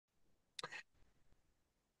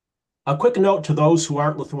A quick note to those who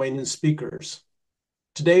aren't Lithuanian speakers.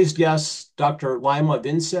 Today's guest, Dr. Laima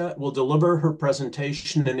Vince, will deliver her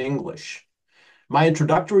presentation in English. My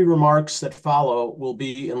introductory remarks that follow will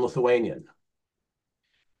be in Lithuanian.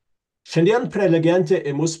 Šiandien prelegentė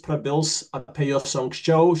į mus prabils apie jos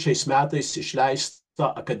anksčiau šiais metais išleistą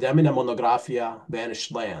akademinę monografiją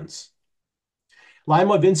Vanished Lands.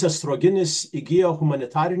 Laima Vince Stroginis įgijo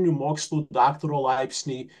humanitarinių mokslų daktaro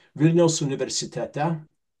laipsnį Vilniaus universitete,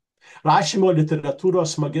 rašymo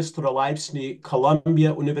literatūros magistro laipsnį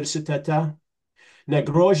Columbia universitete,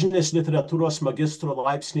 negrožinės literatūros magistro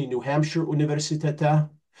laipsnį New Hampshire universitete,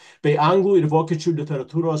 bei anglų ir vokiečių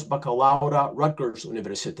literatūros bakalaurą Rutgers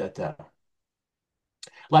universitete.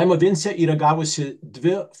 Laima Vince yra gavusi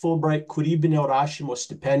 2 Fulbright kūrybinio rašymo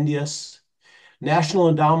stipendijas, National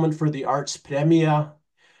Endowment for the Arts premiją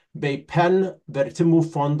bei PEN vertimų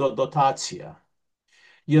fondo dotaciją.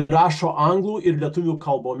 Ji rašo anglų ir lietuvių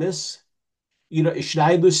kalbomis, yra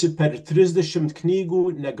išleidusi per 30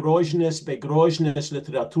 knygų negrožinės bei grožinės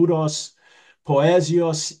literatūros,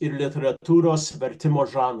 poezijos ir literatūros vertimo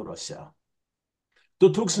žanruose.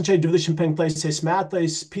 2025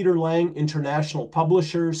 metais Peter Lang International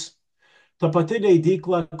Publishers, ta pati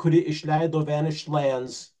leidykla, kuri išleido Vanished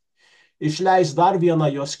Lands, išleis dar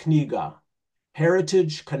vieną jos knygą,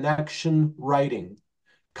 Heritage Connection Writing,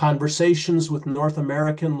 Conversations with North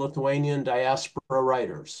American Lithuanian Diaspora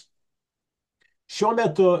Writers. Šiuo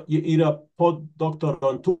metu ji yra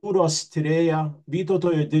podoktorantūros tyrėja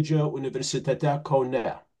Vytautojo didžiojo universitete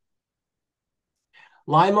Kaune.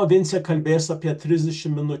 Laima Vince kalbės apie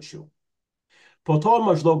 30 minučių. Po to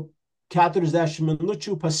maždaug 40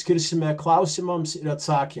 minučių paskirsime klausimams ir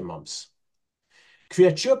atsakymams.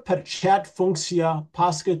 Kviečiu per chat funkciją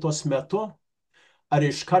paskaitos metu ar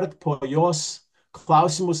iškart po jos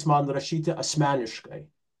klausimus man rašyti asmeniškai.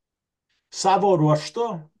 Savo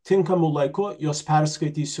ruoštu tinkamu laiku jos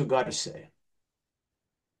perskaitysiu garsiai.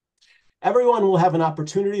 Everyone will have an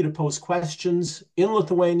opportunity to pose questions in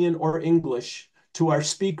Lithuanian or English to our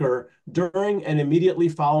speaker during and immediately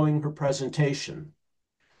following her presentation.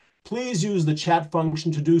 Please use the chat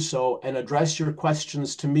function to do so and address your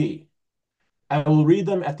questions to me. I will read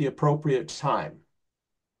them at the appropriate time.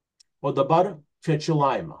 O dabar kviečiu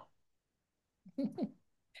Laimą.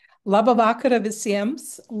 Labą vakarą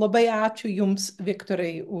visiems. Labai ačiū Jums,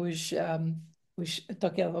 Viktorai, už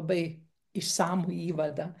tokią labai išsamų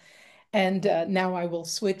įvadą. And now I will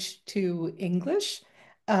switch to English.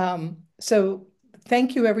 So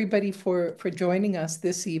thank you, everybody, for joining us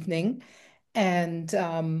this evening. And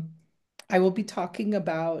I will be talking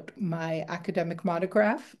about my academic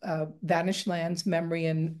monograph, Vanished Lands, Memory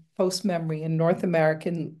and Post-Memory in North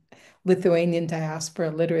American Lithuanian Diaspora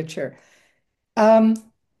Literature.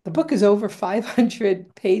 The book is over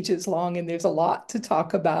 500 pages long, and there's a lot to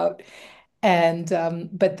talk about. And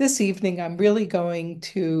but this evening, I'm really going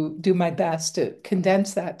to do my best to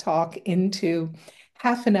condense that talk into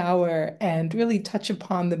half an hour and really touch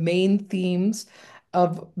upon the main themes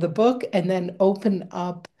of the book and then open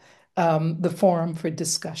up the forum for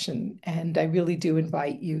discussion. And I really do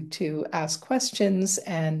invite you to ask questions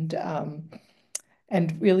and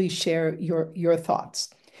really share your thoughts.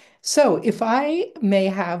 So if I may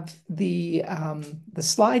have the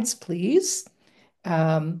slides, please.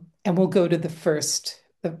 And we'll go to the first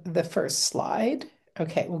slide.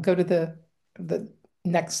 Okay, we'll go to the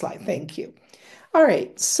next slide. Thank you. All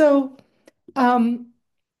right, so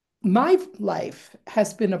my life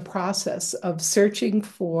has been a process of searching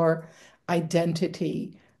for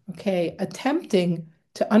identity, okay, attempting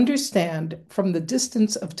to understand from the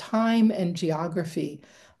distance of time and geography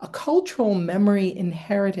a cultural memory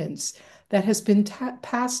inheritance that has been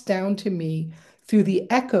passed down to me through the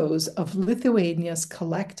echoes of Lithuania's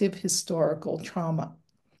collective historical trauma.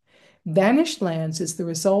 Vanished Lands is the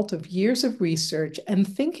result of years of research and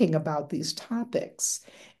thinking about these topics.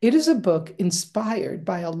 It is a book inspired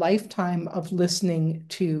by a lifetime of listening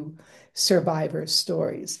to survivor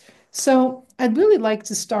stories. So I'd really like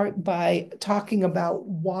to start by talking about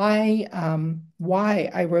why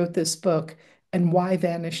I wrote this book and why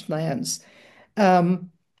Vanished Lands.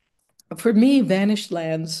 For me, Vanished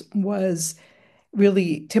Lands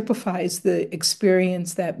really typifies the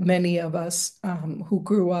experience that many of us who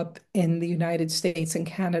grew up in the United States and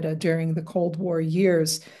Canada during the Cold War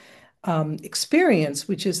years experience,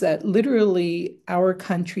 which is that literally our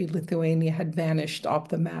country, Lithuania, had vanished off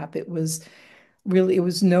the map. It was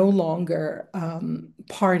no longer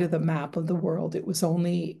part of the map of the world. It was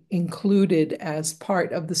only included as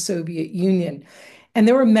part of the Soviet Union. And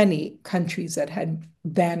there were many countries that had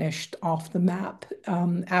vanished off the map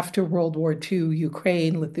after World War II,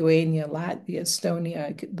 Ukraine, Lithuania, Latvia,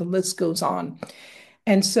 Estonia, the list goes on.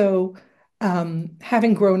 And so,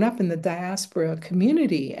 having grown up in the diaspora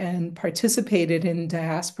community and participated in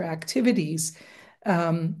diaspora activities,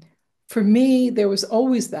 for me, there was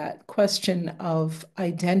always that question of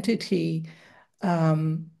identity.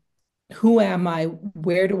 Who am I?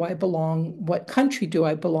 Where do I belong? What country do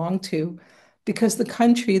I belong to? Because the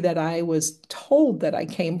country that I was told that I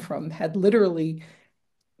came from had literally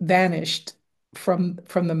vanished from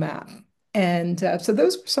the map. And so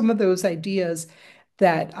those were some of those ideas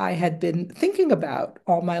that I had been thinking about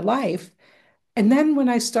all my life. And then when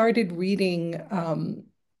I started reading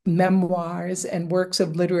memoirs and works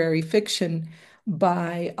of literary fiction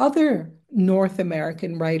by other North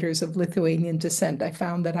American writers of Lithuanian descent, I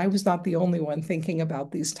found that I was not the only one thinking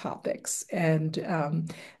about these topics, and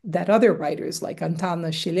that other writers like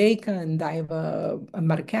Antanas Šileika and Daiva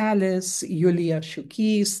Markelis, Julia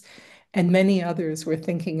Šukys, and many others were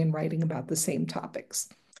thinking and writing about the same topics.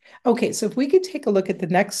 Okay, so if we could take a look at the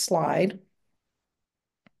next slide.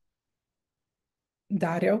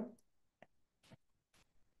 Dario?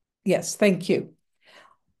 Yes, thank you.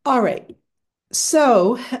 All right.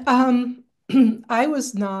 So I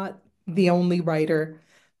was not the only writer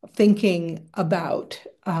thinking about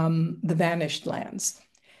the vanished lands.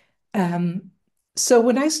 So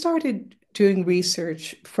when I started doing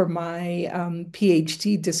research for my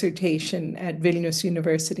PhD dissertation at Vilnius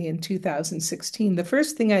University in 2016, the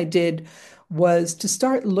first thing I did was to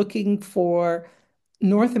start looking for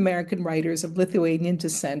North American writers of Lithuanian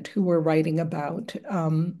descent who were writing about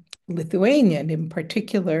Lithuania, and in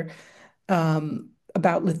particular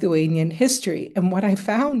about Lithuanian history. And what I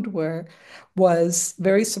found was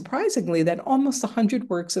very surprisingly that almost 100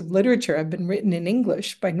 works of literature have been written in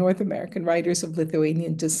English by North American writers of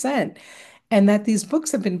Lithuanian descent, and that these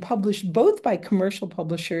books have been published both by commercial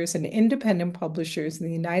publishers and independent publishers in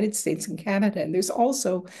the United States and Canada. And there's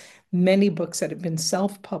also many books that have been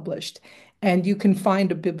self-published. And you can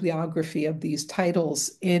find a bibliography of these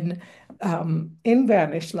titles in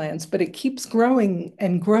Vanished Lands, but it keeps growing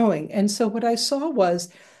and growing. And so what I saw was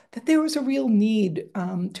that there was a real need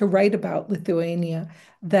to write about Lithuania,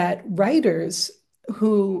 that writers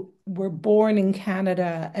who were born in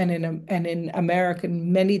Canada and in America,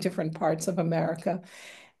 in many different parts of America,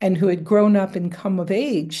 and who had grown up and come of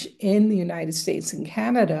age in the United States and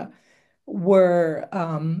Canada were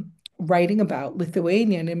writing about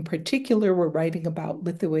Lithuania, and in particular, were writing about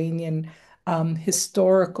Lithuanian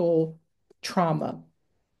historical trauma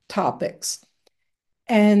topics.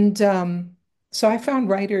 And so I found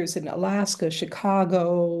writers in Alaska,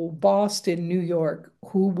 Chicago, Boston, New York,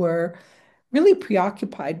 who were really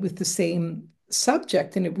preoccupied with the same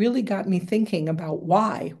subject. And it really got me thinking about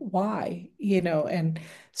why, and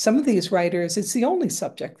some of these writers, it's the only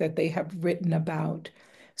subject that they have written about.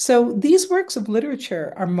 So these works of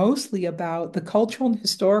literature are mostly about the cultural and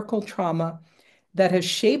historical trauma that has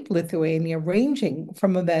shaped Lithuania, ranging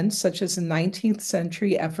from events such as the 19th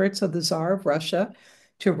century efforts of the Tsar of Russia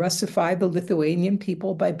to Russify the Lithuanian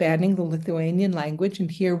people by banning the Lithuanian language. And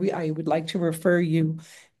here I would like to refer you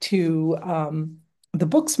to The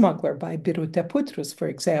Book Smuggler by Birutė Putrus, for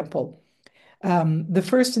example. The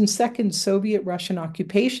first and second Soviet Russian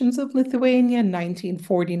occupations of Lithuania in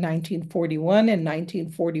 1940, 1941, and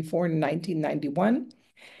 1944 and 1991,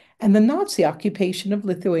 and the Nazi occupation of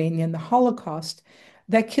Lithuania and the Holocaust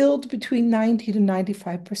that killed between 90 to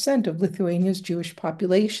 95% of Lithuania's Jewish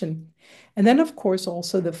population. And then, of course,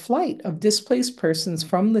 also the flight of displaced persons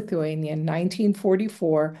from Lithuania in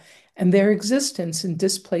 1944 and their existence in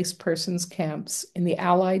displaced persons camps in the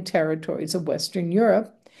Allied territories of Western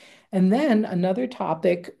Europe. And then another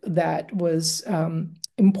topic that was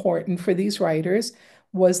important for these writers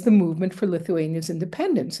was the movement for Lithuania's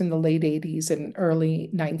independence in the late 80s and early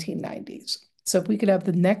 1990s. So if we could have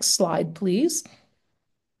the next slide, please.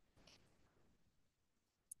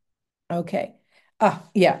 Okay.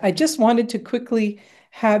 Yeah, I just wanted to quickly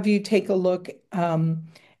have you take a look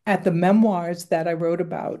at the memoirs that I wrote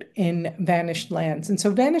about in Vanished Lands. And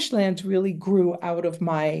so Vanished Lands really grew out of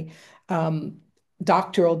my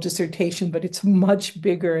doctoral dissertation, but it's a much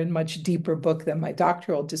bigger and much deeper book than my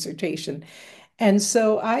doctoral dissertation. And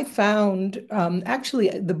so I found actually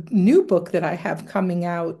the new book that I have coming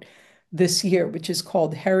out this year, which is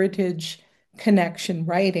called Heritage Connection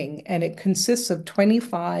Writing, and it consists of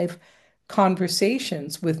 25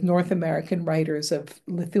 conversations with North American writers of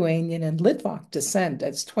Lithuanian and Litvak descent.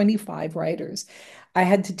 That's 25 writers. I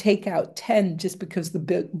had to take out 10 just because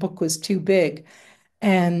the book was too big.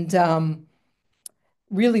 And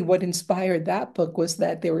really what inspired that book was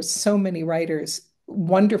that there were so many writers,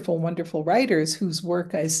 wonderful, wonderful writers whose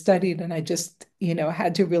work I studied, and I just,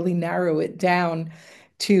 had to really narrow it down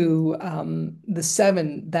to the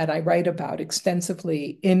 7 that I write about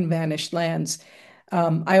extensively in Vanished Lands.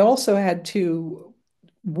 I also had to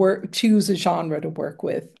choose a genre to work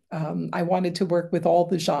with. I wanted to work with all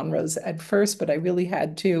the genres at first, but I really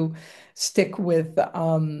had to stick with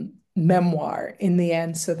memoir in the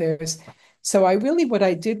end. What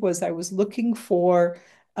I did was I was looking for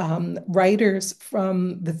writers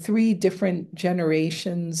from the 3 different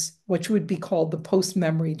generations, which would be called the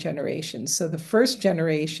post-memory generation. So the first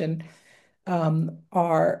generation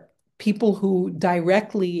are people who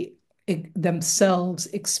directly themselves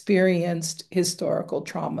experienced historical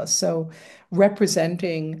trauma. So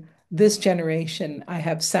representing this generation, I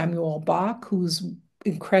have Samuel Bach, whose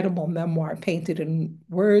incredible memoir, Painted in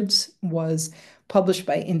Words, was published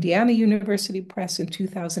by Indiana University Press in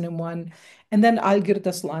 2001. And then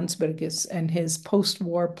Algirdas Landsbergis and his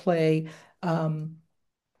post-war play, 5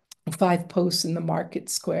 Posts in the Market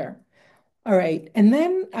Square. All right. And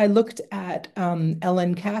then I looked at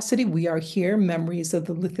Ellen Cassidy, We Are Here, Memories of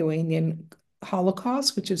the Lithuanian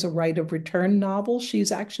Holocaust, which is a right of return novel.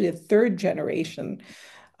 She's actually a 3rd generation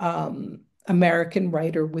American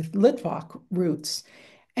writer with Litvak roots.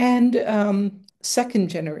 And 2nd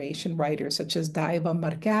generation writers such as Daiva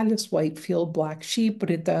Margelis, Whitefield, Black Sheep,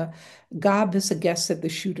 Rita Gabis, A Guest at the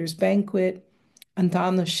Shooter's Banquet,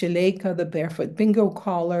 Antanas Šileika, The Barefoot Bingo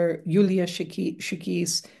Caller, Yulia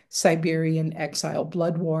Shukis, Siberian Exile,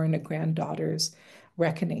 Blood War, and A Granddaughter's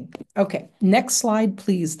Reckoning. Okay, next slide,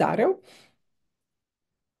 please, Dado.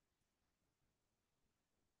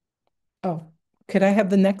 Oh, could I have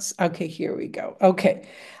the next? Okay, here we go. Okay,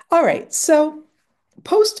 all right, so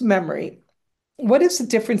post-memory. What is the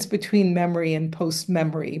difference between memory and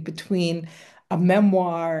post-memory, between a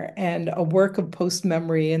memoir and a work of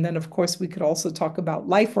post-memory? And then, of course, we could also talk about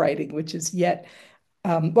life writing, which is yet,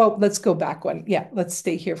 well, let's go back one. Yeah, let's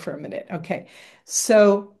stay here for a minute. Okay.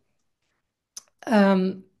 So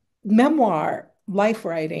memoir, life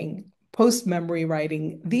writing, post-memory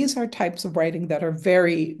writing, these are types of writing that are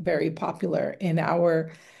very, very popular in our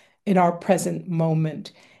present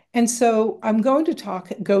moment. And so I'm going to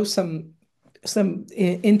go some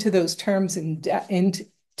into those terms into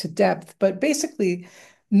depth, but basically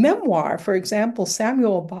memoir, for example,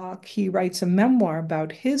 Samuel Bach, he writes a memoir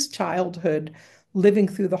about his childhood living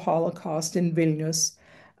through the Holocaust in Vilnius.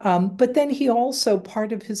 But then he also,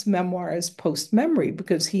 part of his memoir is post-memory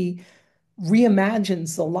because he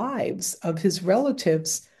reimagines the lives of his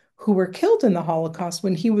relatives who were killed in the Holocaust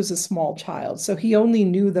when he was a small child. So he only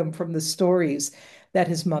knew them from the stories that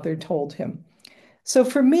his mother told him. So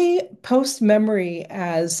for me, post-memory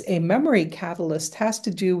as a memory catalyst has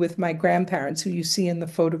to do with my grandparents, who you see in the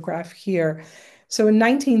photograph here. So in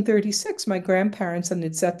 1936, my grandparents,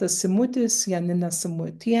 Anitzeta Simutis, Janina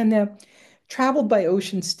Simutiene, traveled by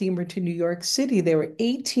ocean steamer to New York City. They were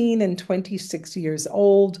 18 and 26 years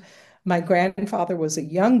old. My grandfather was a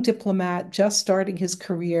young diplomat just starting his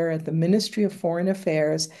career at the Ministry of Foreign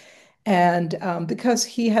Affairs. And because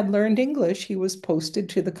he had learned English, he was posted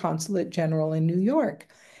to the Consulate General in New York.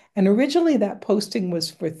 And originally that posting was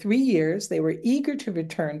for 3 years. They were eager to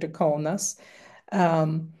return to Kaunas.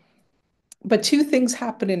 But 2 things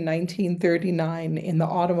happened in 1939, in the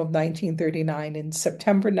autumn of 1939. In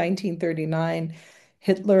September 1939,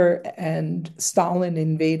 Hitler and Stalin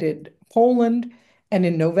invaded Poland. And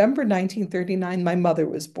in November 1939, my mother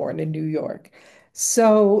was born in New York.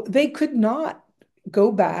 So they could not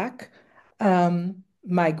go back.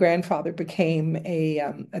 My grandfather became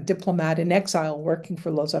a diplomat in exile working for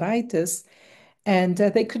Lozoraitis, and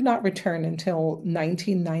they could not return until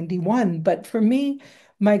 1991. But for me,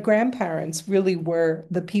 my grandparents really were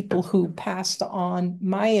the people who passed on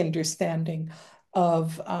my understanding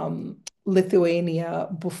of Lithuania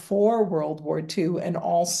before World War II and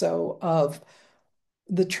also of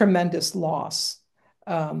the tremendous loss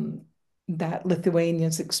that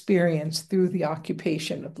Lithuanians experienced through the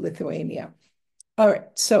occupation of Lithuania. All right,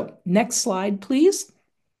 so next slide, please.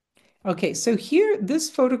 Okay, so here, this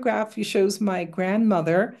photograph shows my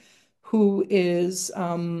grandmother, who is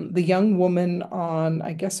the young woman on,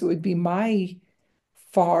 I guess it would be my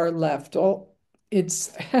far left. Oh,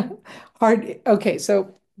 it's hard. Okay,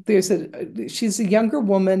 so she's a younger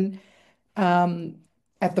woman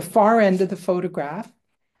at the far end of the photograph.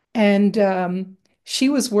 And she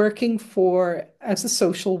was working as a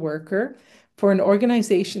social worker for an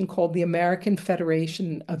organization called the American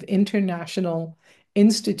Federation of International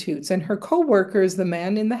Institutes. And her co-worker is the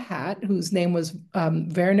man in the hat, whose name was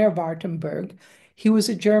Werner Wartenberg. He was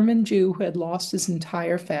a German Jew who had lost his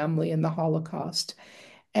entire family in the Holocaust.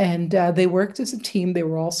 And they worked as a team. They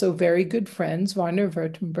were also very good friends. Werner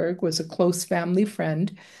Württemberg was a close family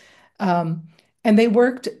friend. Um, and they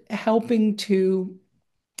worked helping to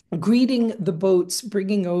greeting the boats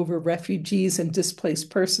bringing over refugees and displaced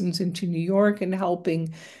persons into New York and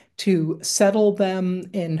helping to settle them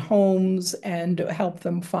in homes and help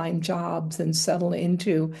them find jobs and settle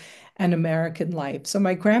into an American life. So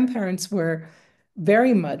my grandparents were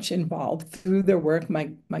very much involved through their work.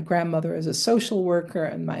 My grandmother is a social worker,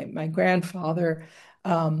 and my grandfather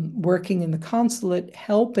working in the consulate,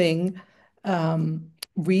 helping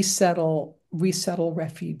resettle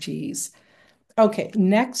refugees. Okay,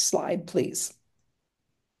 next slide, please.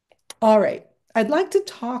 All right. I'd like to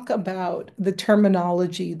talk about the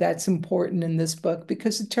terminology that's important in this book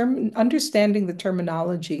because understanding the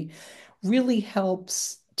terminology really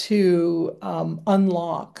helps to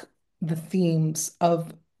unlock the themes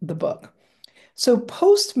of the book. So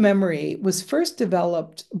post-memory was first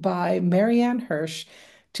developed by Marianne Hirsch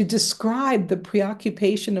to describe the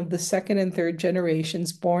preoccupation of the second and third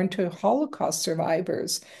generations born to Holocaust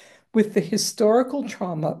survivors with the historical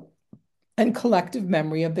trauma and collective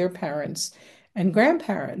memory of their parents and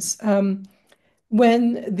grandparents.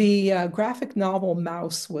 When the graphic novel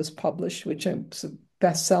Mouse was published, which is a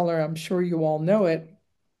bestseller, I'm sure you all know it,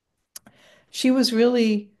 she was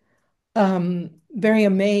really very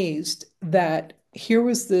amazed that here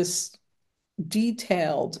was this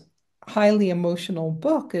detailed, highly emotional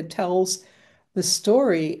book. It tells the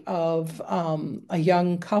story of a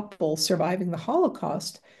young couple surviving the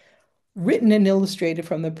Holocaust, written and illustrated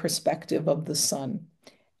from the perspective of the son.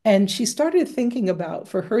 And she started thinking about,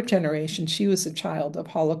 for her generation, she was a child of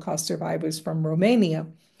Holocaust survivors from Romania,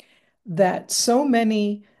 that so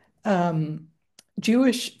many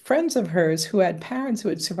Jewish friends of hers who had parents who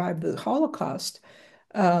had survived the Holocaust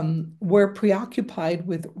were preoccupied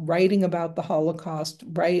with writing about the Holocaust,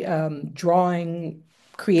 drawing,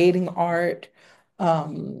 creating art,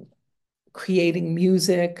 creating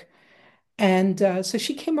music. And so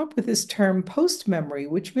she came up with this term post-memory,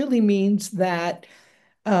 which really means that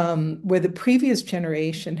where the previous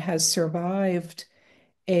generation has survived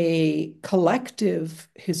a collective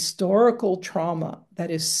historical trauma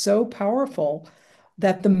that is so powerful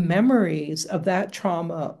that the memories of that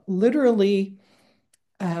trauma literally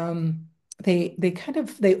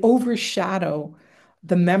they overshadow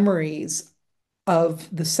the memories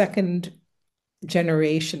of the second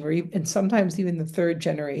generation, and sometimes even the third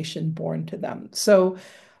generation born to them. So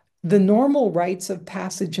the normal rites of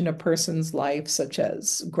passage in a person's life, such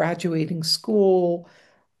as graduating school,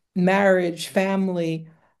 marriage, family,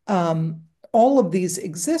 all of these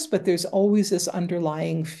exist, but there's always this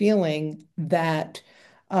underlying feeling that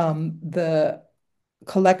the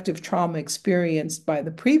collective trauma experienced by the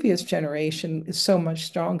previous generation is so much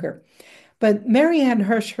stronger. But Marianne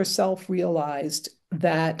Hirsch herself realized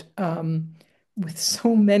that with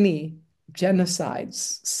so many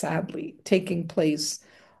genocides, sadly, taking place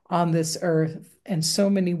on this earth and so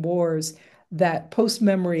many wars, that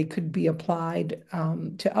post-memory could be applied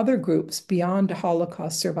to other groups beyond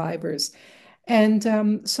Holocaust survivors.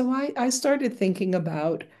 And so I started thinking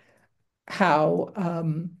about how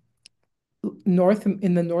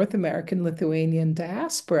in the North American Lithuanian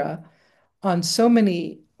diaspora, on so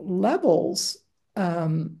many levels,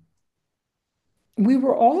 we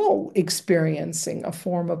were all experiencing a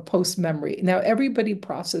form of post-memory. Now, everybody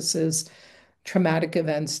processes traumatic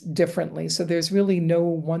events differently, so there's really no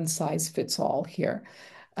one size fits all here.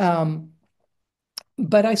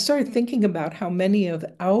 But I started thinking about how many of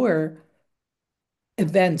our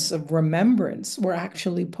events of remembrance were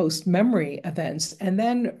actually post-memory events, and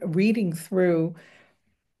then reading through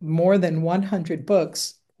more than 100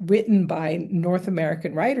 books written by North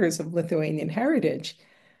American writers of Lithuanian heritage,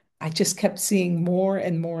 I just kept seeing more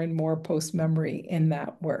and more and more post-memory in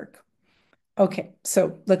that work. Okay,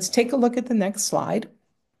 so let's take a look at the next slide.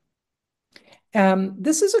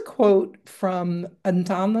 This is a quote from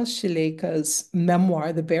Antanas Šileika's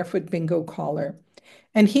memoir, The Barefoot Bingo Caller.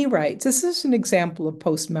 And he writes, this is an example of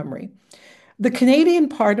post-memory. The Canadian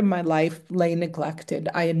part of my life lay neglected.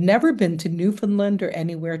 I had never been to Newfoundland or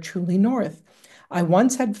anywhere truly north. I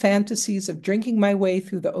once had fantasies of drinking my way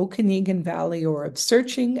through the Okanagan Valley or of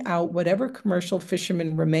searching out whatever commercial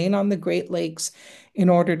fishermen remain on the Great Lakes in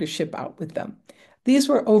order to ship out with them. These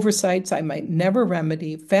were oversights I might never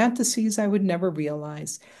remedy, fantasies I would never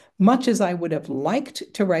realize. Much as I would have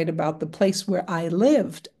liked to write about the place where I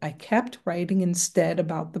lived, I kept writing instead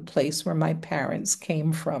about the place where my parents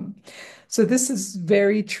came from. So this is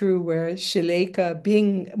very true, where Šileika,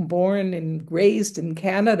 being born and raised in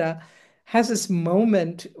Canada, has this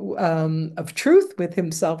moment of truth with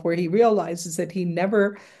himself where he realizes that he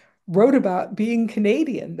never wrote about being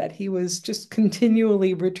Canadian, that he was just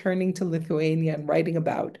continually returning to Lithuania and writing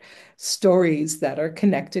about stories that are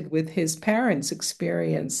connected with his parents'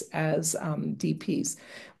 experience as DPs.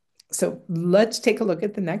 So let's take a look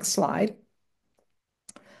at the next slide.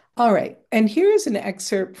 All right, and here's an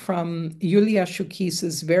excerpt from Yulia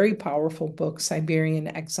Shukis's very powerful book, Siberian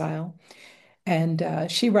Exile. And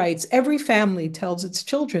she writes, every family tells its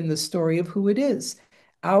children the story of who it is.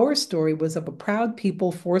 Our story was of a proud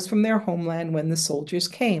people forced from their homeland when the soldiers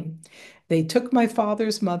came. They took my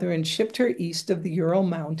father's mother and shipped her east of the Ural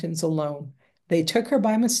Mountains alone. They took her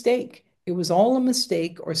by mistake. It was all a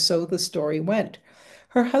mistake, or so the story went.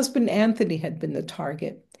 Her husband Anthony had been the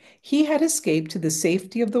target. He had escaped to the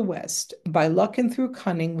safety of the West by luck and through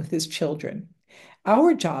cunning with his children.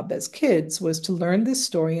 Our job as kids was to learn this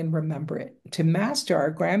story and remember it, to master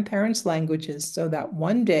our grandparents' languages so that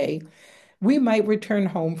one day we might return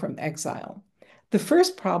home from exile. The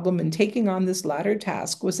first problem in taking on this latter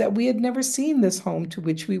task was that we had never seen this home to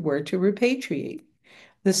which we were to repatriate.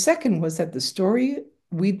 The second was that the story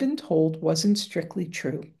we'd been told wasn't strictly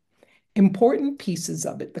true. Important pieces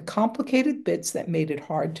of it, the complicated bits that made it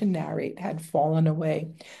hard to narrate, had fallen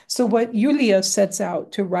away. So what Yulia sets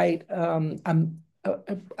out to write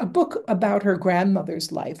a book about her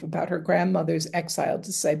grandmother's life, about her grandmother's exile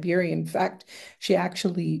to Siberia. In fact, she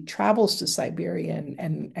actually travels to Siberia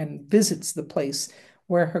and visits the place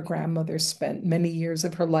where her grandmother spent many years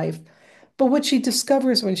of her life. But what she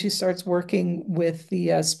discovers when she starts working with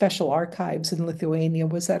the special archives in Lithuania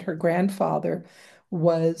was that her grandfather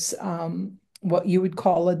was what you would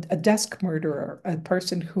call a desk murderer, a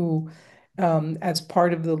person who, as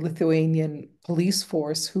part of the Lithuanian police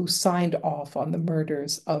force, who signed off on the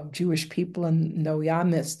murders of Jewish people in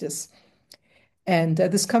Naujamiestis. And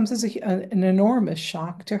this comes as an enormous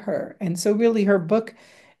shock to her. And so really her book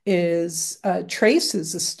traces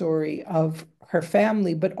the story of her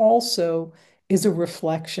family, but also is a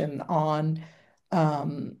reflection on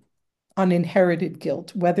inherited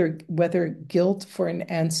guilt, whether guilt for an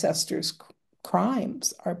ancestor's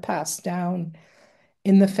crimes are passed down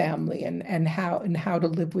in the family, and how to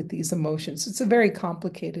live with these emotions. It's a very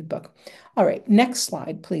complicated book. All right, next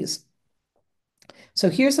slide, please. So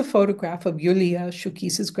here's a photograph of Yulia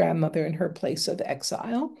Shukis's grandmother in her place of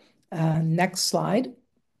exile. Next slide.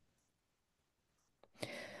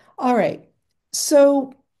 All right,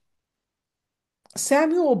 so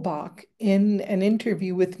Samuel Bach, in an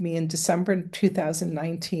interview with me in December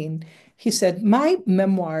 2019, he said, my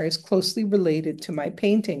memoir is closely related to my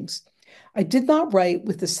paintings. I did not write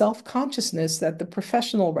with the self-consciousness that the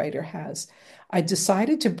professional writer has. I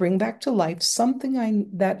decided to bring back to life something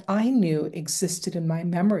that I knew existed in my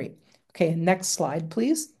memory. Okay, next slide,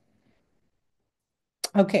 please.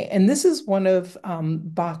 Okay, and this is one of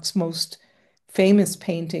Bach's most famous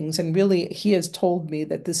paintings, and really he has told me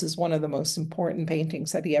that this is one of the most important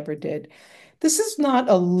paintings that he ever did. This is not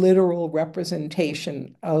a literal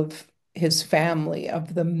representation of his family,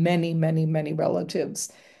 of the many, many, many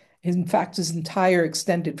relatives. In fact, his entire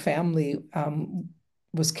extended family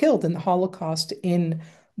was killed in the Holocaust in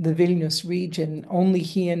the Vilnius region. Only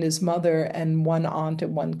he and his mother and one aunt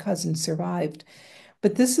and one cousin survived.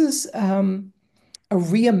 But this is a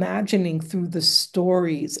reimagining through the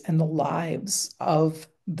stories and the lives of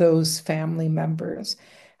those family members,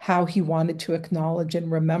 how he wanted to acknowledge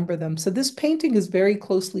and remember them. So this painting is very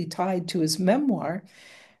closely tied to his memoir,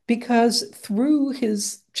 because through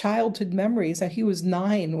his childhood memories, he was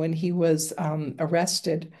 9 when he was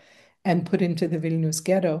arrested and put into the Vilnius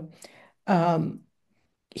ghetto.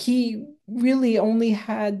 He really only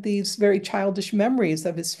had these very childish memories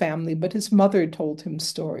of his family, but his mother told him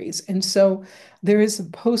stories. And so there is a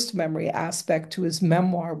post-memory aspect to his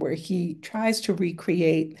memoir where he tries to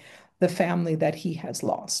recreate the family that he has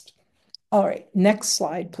lost. All right, next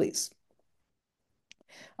slide, please.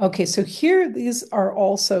 Okay, so here, these are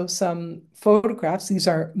also some photographs. These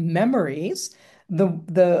are memories.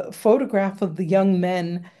 The photograph of the young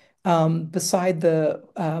men beside the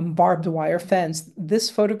barbed wire fence. This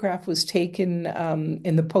photograph was taken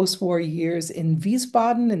in the post-war years in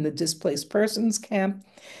Wiesbaden, in the displaced persons camp.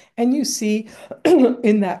 And you see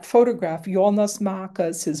in that photograph, Jonas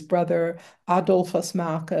Nakas, his brother Adolfas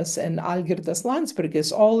Nakas, and Algirdas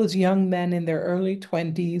Landsbergis, all as young men in their early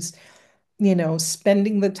 20s,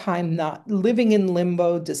 spending the time not living in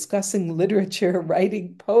limbo, discussing literature,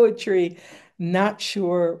 writing poetry, not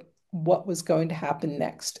sure what was going to happen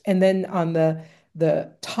next. And then on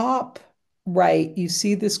the top right, you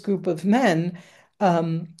see this group of men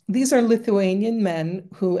These are Lithuanian men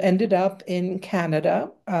who ended up in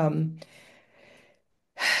Canada.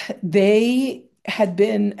 They had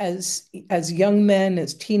been, as young men,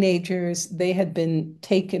 as teenagers, they had been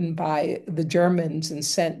taken by the Germans and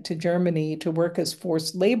sent to Germany to work as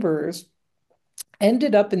forced laborers,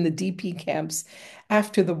 ended up in the DP camps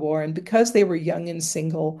after the war, and because they were young and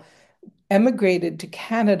single, emigrated to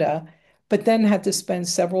Canada, but then had to spend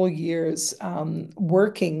several years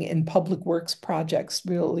working in public works projects,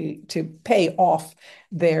 really to pay off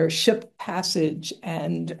their ship passage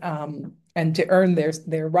and to earn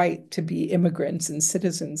their right to be immigrants and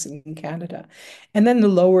citizens in Canada. And then the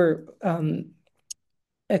lower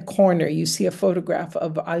a corner, you see a photograph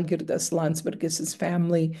of Algirdas Landsbergis'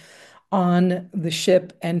 family on the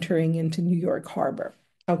ship entering into New York Harbor.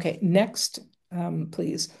 Okay, next,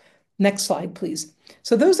 please. Next slide, please.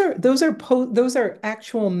 So those are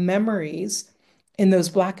actual memories in those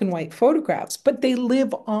black and white photographs, but they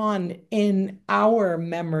live on in our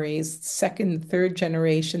memories, second, third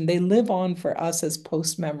generation. They live on for us as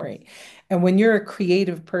post memory. And when you're a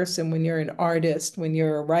creative person, when you're an artist, when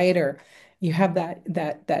you're a writer, you have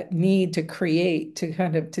that need to create, to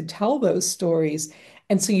kind of to tell those stories.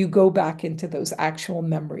 And so you go back into those actual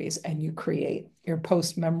memories and you create your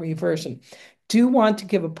post-memory version. Do want to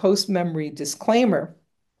give a post-memory disclaimer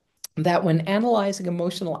that when analyzing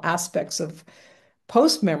emotional aspects of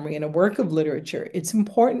post-memory in a work of literature, it's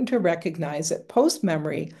important to recognize that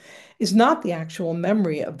post-memory is not the actual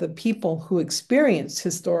memory of the people who experienced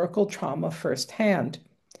historical trauma firsthand.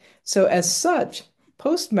 So as such,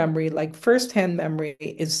 post-memory, like firsthand memory,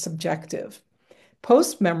 is subjective.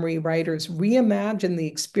 Post-memory writers reimagine the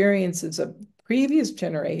experiences of previous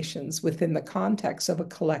generations within the context of a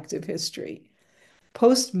collective history.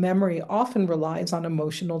 Post-memory often relies on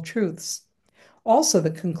emotional truths. Also, the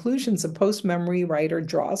conclusions a post-memory writer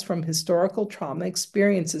draws from historical trauma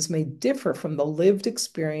experiences may differ from the lived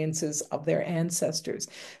experiences of their ancestors.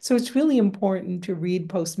 So it's really important to read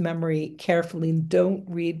post-memory carefully. Don't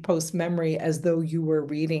read post-memory as though you were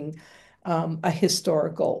reading a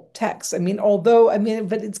historical text. But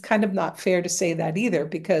it's kind of not fair to say that either,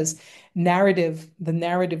 because the narrative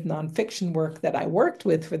nonfiction work that I worked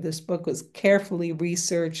with for this book was carefully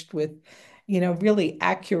researched with, really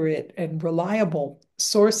accurate and reliable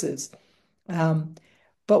sources.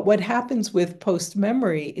 But what happens with post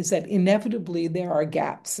memory is that inevitably there are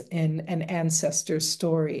gaps in an ancestor's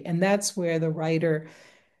story. And that's where the writer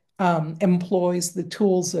employs the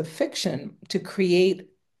tools of fiction to create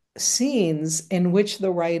scenes in which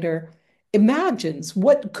the writer imagines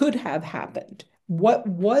what could have happened. What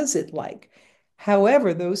was it like?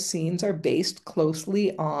 However, those scenes are based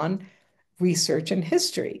closely on research and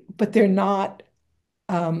history, but they're not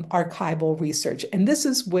archival research. And this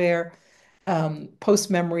is where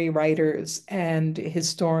post-memory writers and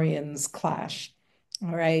historians clash,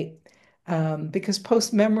 all right? Because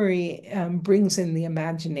post-memory brings in the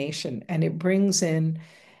imagination, and it brings in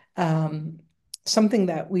something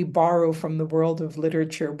that we borrow from the world of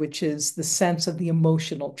literature, which is the sense of the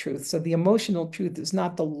emotional truth. So the emotional truth is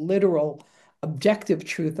not the literal objective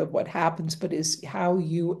truth of what happens, but is how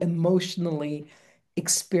you emotionally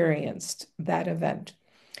experienced that event.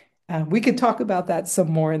 We could talk about that some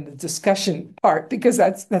more in the discussion part, because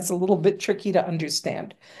that's a little bit tricky to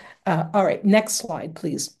understand. All right, next slide,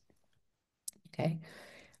 please. Okay.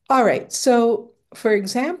 All right. So, for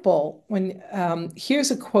example, when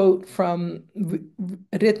here's a quote from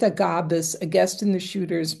Rita Gabis, a guest in the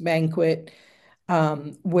Shooter's Banquet,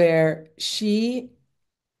 where she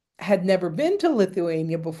had never been to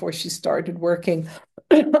Lithuania before she started working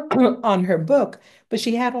on her book, but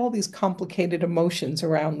she had all these complicated emotions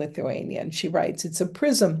around Lithuania. And she writes, "It's a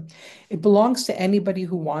prism. It belongs to anybody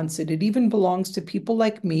who wants it. It even belongs to people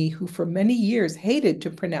like me who for many years hated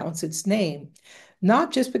to pronounce its name.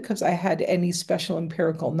 Not just because I had any special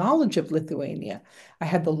empirical knowledge of Lithuania. I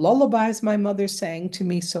had the lullabies my mother sang to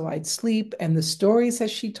me so I'd sleep, and the stories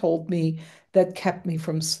as she told me that kept me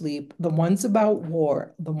from sleep, the ones about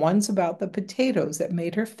war, the ones about the potatoes that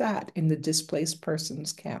made her fat in the displaced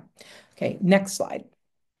persons camp." Okay, next slide.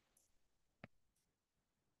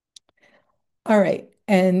 All right,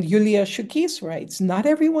 and Yulia Shukis writes, "Not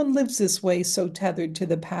everyone lives this way, so tethered to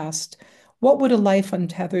the past. What would a life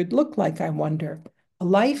untethered look like, I wonder? A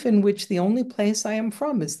life in which the only place I am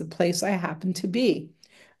from is the place I happen to be.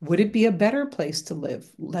 Would it be a better place to live,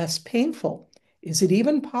 less painful? Is it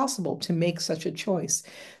even possible to make such a choice?"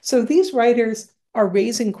 So these writers are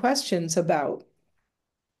raising questions about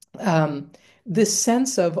this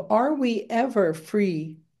sense of, are we ever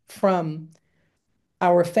free from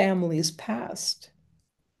our family's past?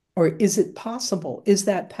 Or is it possible? Is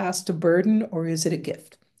that past a burden or is it a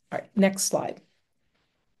gift? All right, next slide.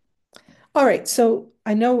 All right, so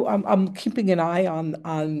I know I'm keeping an eye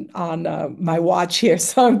on my watch here,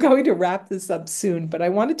 so I'm going to wrap this up soon. But I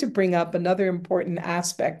wanted to bring up another important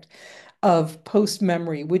aspect of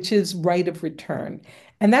post-memory, which is right of return.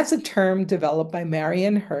 And that's a term developed by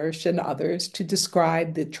Marian Hirsch and others to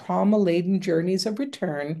describe the trauma-laden journeys of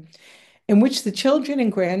return in which the children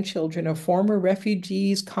and grandchildren of former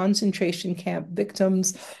refugees, concentration camp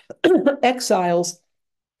victims, exiles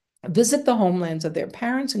visit the homelands of their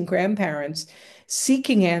parents and grandparents,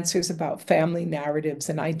 seeking answers about family narratives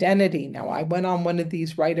and identity. Now, I went on one of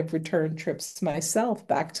these right of return trips myself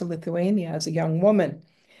back to Lithuania as a young woman.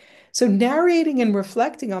 So, narrating and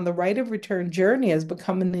reflecting on the right of return journey has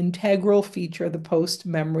become an integral feature of the post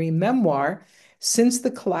memory memoir since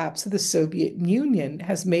the collapse of the Soviet Union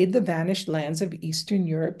has made the vanished lands of Eastern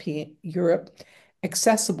Europe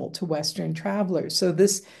accessible to Western travelers. So,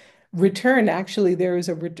 this return, actually, there is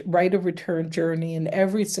a right of return journey in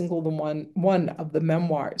every single one of the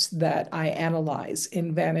memoirs that I analyze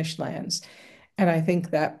in Vanished Lands. And I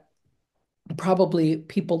think that probably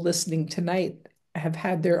people listening tonight have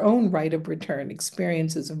had their own right of return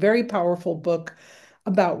experiences. A very powerful book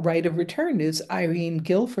about right of return is Irene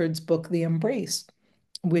Guilford's book, The Embrace,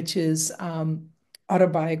 which is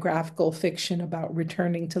autobiographical fiction about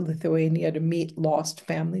returning to Lithuania to meet lost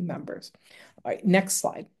family members. All right, next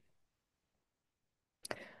slide.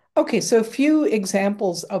 Okay, so a few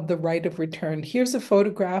examples of the right of return. Here's a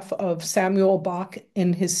photograph of Samuel Bach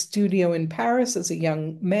in his studio in Paris as a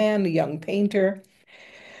young man, a young painter.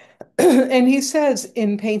 And he says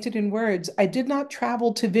in Painted in Words, I did not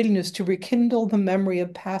travel to Vilnius to rekindle the memory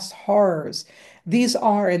of past horrors. These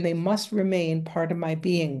are and they must remain part of my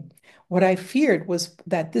being. What I feared was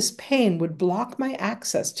that this pain would block my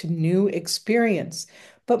access to new experience,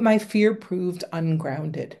 but my fear proved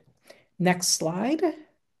ungrounded. Next slide.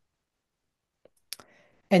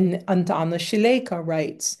 And Antana Shileka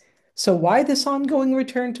writes, so why this ongoing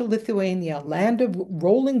return to Lithuania, land of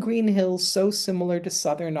rolling green hills so similar to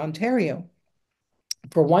southern Ontario?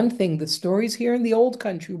 For one thing, the stories here in the old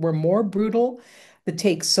country were more brutal, the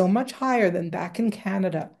takes so much higher than back in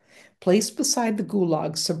Canada. Placed beside the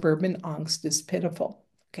gulag, suburban angst is pitiful.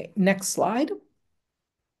 Okay, next slide.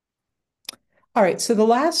 All right, so the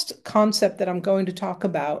last concept that I'm going to talk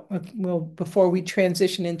about, well, before we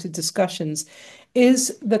transition into discussions,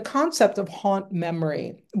 is the concept of haunt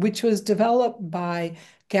memory, which was developed by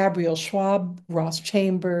Gabriel Schwab, Ross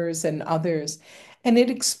Chambers, and others. And it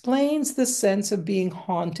explains the sense of being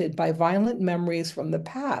haunted by violent memories from the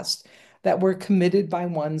past that were committed by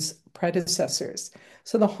one's predecessors.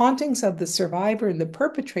 So the hauntings of the survivor and the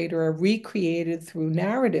perpetrator are recreated through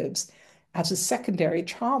narratives as a secondary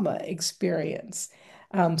trauma experience.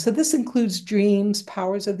 So this includes dreams,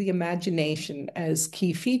 powers of the imagination as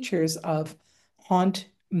key features of haunt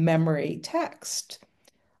memory text.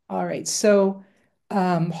 All right, so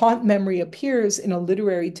haunt memory appears in a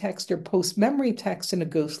literary text or post-memory text in a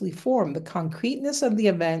ghostly form. The concreteness of the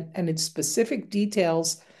event and its specific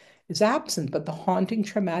details is absent, but the haunting,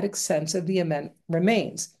 traumatic sense of the event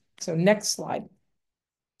remains. So next slide.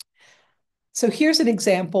 So here's an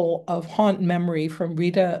example of haunt memory from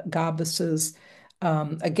Rita Gabas's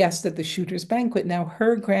A Guest at the Shooter's Banquet. Now,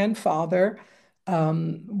 her grandfather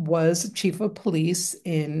was chief of police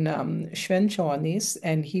in Švenčionys,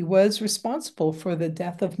 and he was responsible for the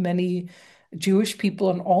death of many Jewish people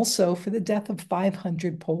and also for the death of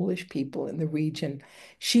 500 Polish people in the region.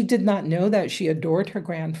 She did not know that. She adored her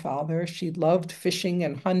grandfather. She loved fishing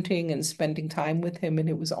and hunting and spending time with him. And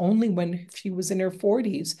it was only when she was in her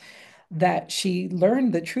 40s that she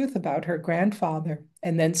learned the truth about her grandfather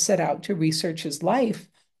and then set out to research his life,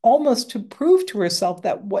 almost to prove to herself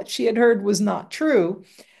that what she had heard was not true.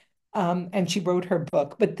 And she wrote her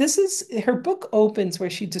book. But her book opens where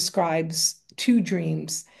she describes two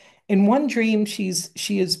dreams. In one dream, she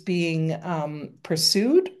is being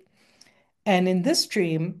pursued. And in this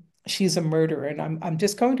dream, she's a murderer. And I'm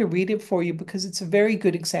just going to read it for you because it's a very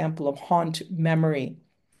good example of haunt memory.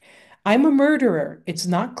 I'm a murderer. It's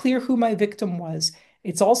not clear who my victim was.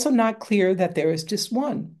 It's also not clear that there is just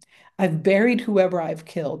one. I've buried whoever I've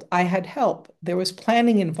killed. I had help. There was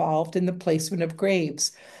planning involved in the placement of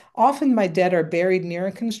graves. Often my dead are buried near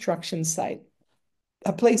a construction site,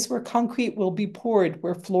 a place where concrete will be poured,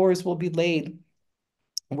 where floors will be laid,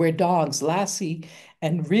 where dogs, Lassie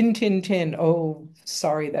and Rin Tin Tin, oh,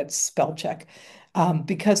 sorry, that's spell check.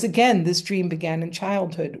 Because again, this dream began in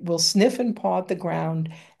childhood, will sniff and paw at the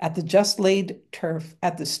ground, at the just laid turf,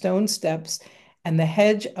 at the stone steps, and the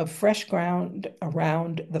hedge of fresh ground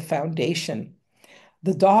around the foundation.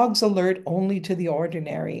 The dogs alert only to the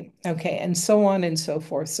ordinary. Okay, and so on and so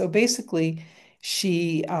forth. So basically,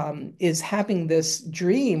 she is having this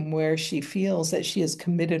dream where she feels that she has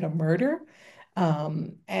committed a murder,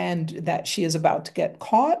 and that she is about to get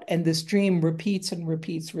caught. And this dream repeats and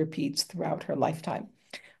repeats, repeats throughout her lifetime.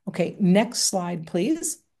 Okay, next slide,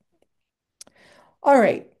 please. All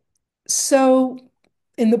right. So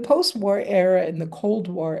in the post-war era, in the Cold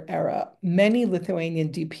War era, many Lithuanian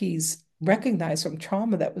DPs recognized from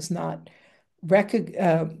trauma that was not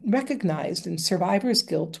recognized, and survivor's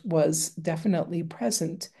guilt was definitely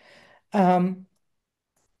present. And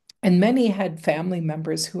many had family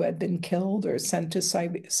members who had been killed or sent to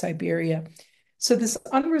Siberia. So this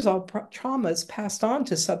unresolved trauma is passed on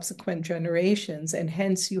to subsequent generations, and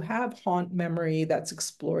hence you have haunt memory that's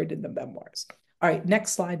explored in the memoirs. All right,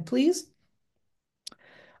 next slide, please.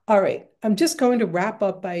 All right, I'm just going to wrap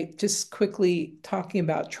up by just quickly talking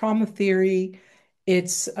about trauma theory.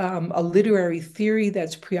 It's a literary theory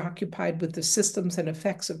that's preoccupied with the systems and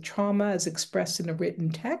effects of trauma as expressed in a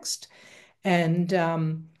written text. And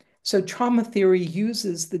so trauma theory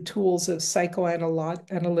uses the tools of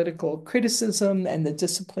psychoanalytical criticism and the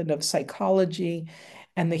discipline of psychology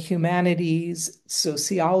and the humanities,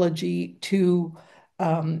 sociology, to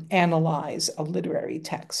analyze a literary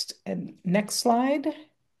text. And next slide.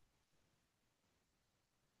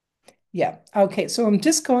 Yeah, okay, so I'm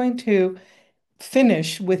just going to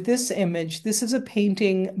finish with this image. This is a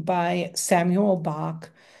painting by Samuel Bach.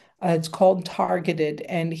 It's called Targeted,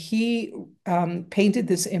 and he painted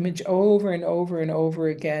this image over and over and over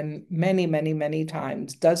again, many, many, many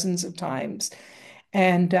times, dozens of times.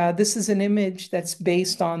 And this is an image that's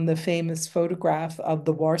based on the famous photograph of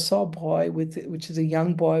the Warsaw Boy, which is a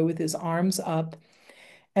young boy with his arms up.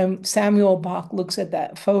 And Samuel Bach looks at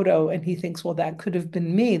that photo and he thinks, well, that could have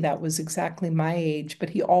been me. That was exactly my age.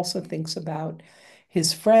 But he also thinks about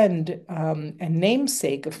his friend and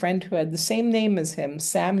namesake, a friend who had the same name as him,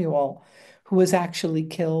 Samuel, who was actually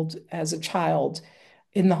killed as a child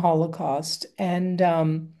in the Holocaust. And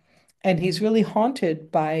he's really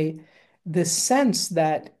haunted by this sense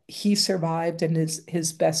that he survived and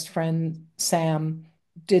his best friend, Sam,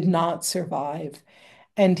 did not survive.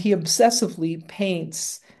 And he obsessively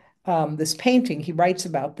paints this painting. He writes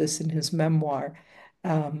about this in his memoir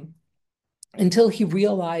um, until he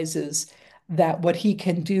realizes that what he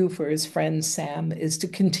can do for his friend Sam is to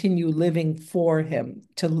continue living for him,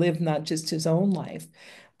 to live not just his own life,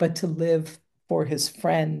 but to live for his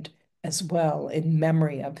friend as well, in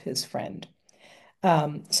memory of his friend.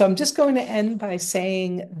 So I'm just going to end by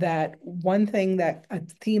saying that one thing, that a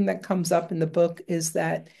theme that comes up in the book is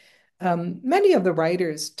that many of the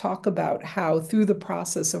writers talk about how through the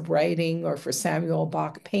process of writing, or for Samuel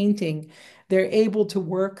Bach painting, they're able to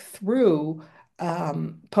work through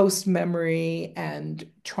post-memory and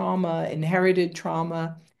trauma, inherited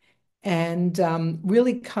trauma, and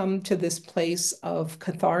really come to this place of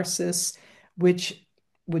catharsis, which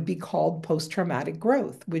would be called post-traumatic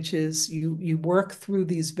growth, which is you work through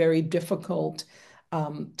these very difficult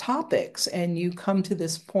topics and you come to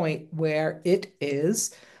this point where it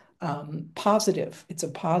is positive. It's a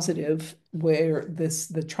positive where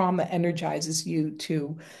the trauma energizes you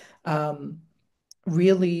to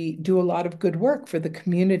really do a lot of good work for the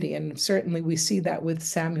community. And certainly we see that with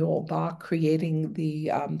Samuel Bach creating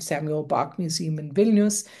the Samuel Bach Museum in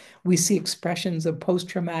Vilnius. We see expressions of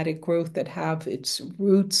post-traumatic growth that have its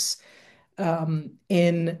roots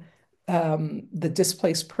in the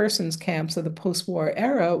displaced persons camps of the post-war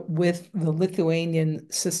era, with the Lithuanian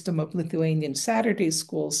system of Lithuanian Saturday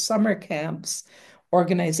schools, summer camps,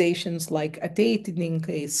 organizations like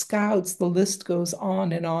ateitininkų, scouts, the list goes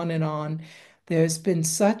on and on and on. There's been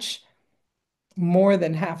such more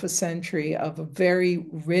than half a century of a very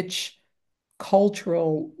rich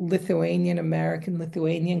cultural Lithuanian American,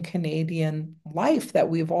 Lithuanian Canadian life that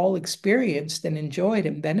we've all experienced and enjoyed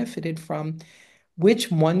and benefited from, which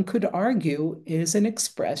one could argue is an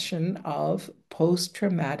expression of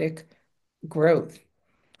post-traumatic growth.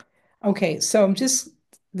 Okay, so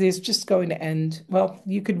there's just going to end, well,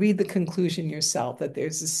 you could read the conclusion yourself, that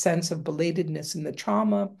there's a sense of belatedness in the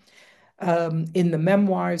trauma, in the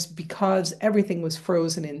memoirs, because everything was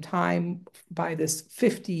frozen in time by this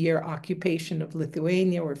 50-year occupation of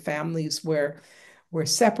Lithuania, where families were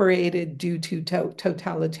separated due to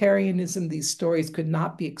totalitarianism. These stories could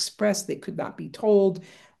not be expressed, they could not be told,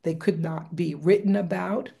 they could not be written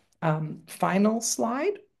about. Final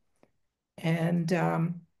slide. And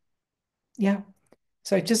yeah,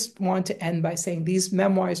 so I just want to end by saying these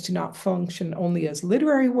memoirs do not function only as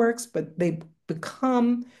literary works, but they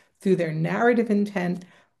become, through their narrative intent,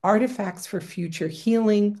 artifacts for future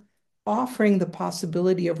healing, offering the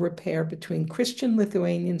possibility of repair between Christian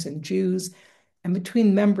Lithuanians and Jews, and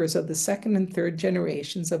between members of the second and third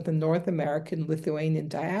generations of the North American Lithuanian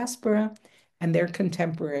diaspora and their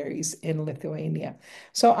contemporaries in Lithuania.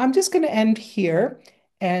 So I'm just going to end here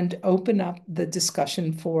and open up the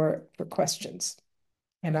discussion for questions.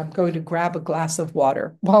 And I'm going to grab a glass of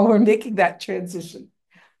water while we're making that transition.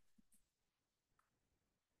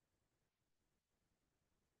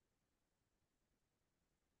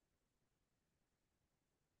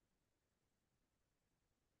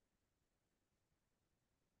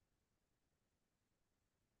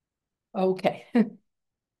 Okay.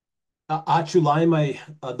 Ačiū Laimai.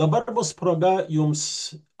 Dabar bus proga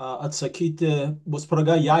jums atsakyti, bus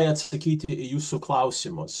proga jai atsakyti į jūsų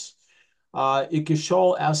klausimus. Iki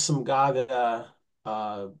šiol esam gavę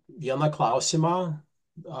vieną klausimą.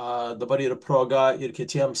 Dabar yra proga ir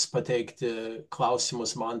kitiems pateikti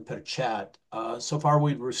klausimus man per chat. So far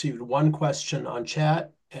we've received one question on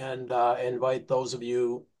chat, and invite those of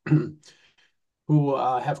you who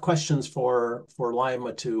have questions for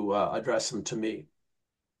Laima to address them to me.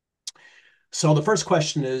 So the first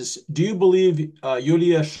question is, do you believe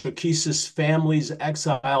Yulia Shukis's family's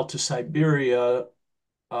exile to Siberia,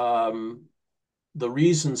 the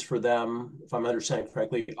reasons for them, if I'm understanding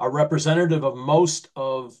correctly, are representative of most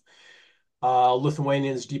of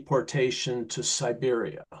Lithuanians' deportation to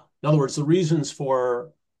Siberia? In other words, the reasons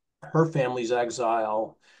for her family's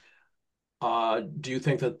exile, do you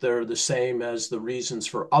think that they're the same as the reasons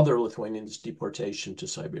for other Lithuanians' deportation to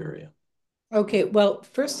Siberia? Okay, well,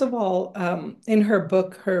 first of all, in her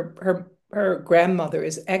book, her grandmother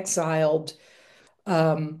is exiled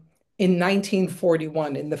in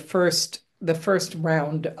 1941 in the first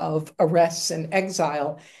round of arrests and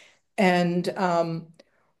exile, and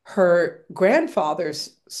her grandfather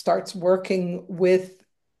starts working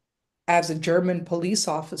as a German police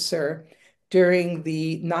officer during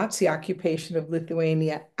the Nazi occupation of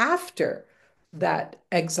Lithuania after that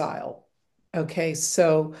exile. Okay,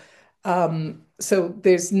 so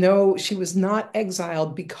she was not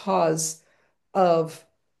exiled because of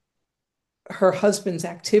her husband's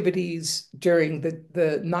activities during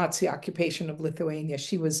the Nazi occupation of Lithuania.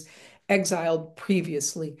 She was exiled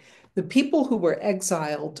previously. The people who were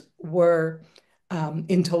exiled were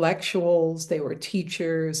intellectuals, they were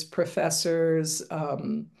teachers, professors,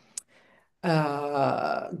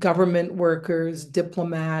 government workers,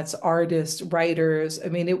 diplomats, artists, writers. I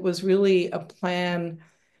mean, it was really a plan.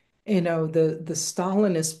 The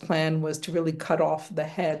Stalinist plan was to really cut off the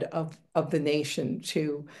head of the nation,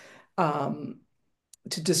 to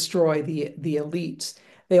destroy the elites.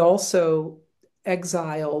 They also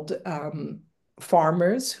exiled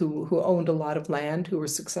farmers who owned a lot of land, who were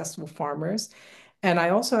successful farmers. And I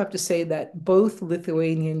also have to say that both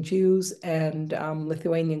Lithuanian Jews and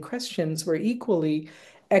Lithuanian Christians were equally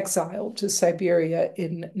exiled to Siberia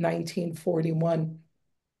in 1941.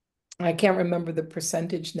 I can't remember the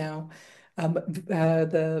percentage now.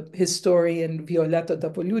 The historian Violeta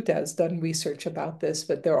Davoluta has done research about this,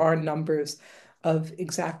 but there are numbers of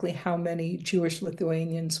exactly how many Jewish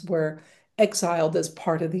Lithuanians were exiled as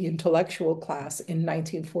part of the intellectual class in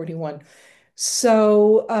 1941.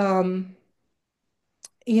 So,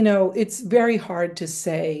 it's very hard to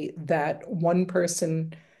say that one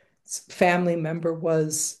person's family member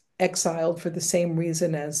was exiled for the same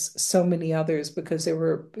reason as so many others, because they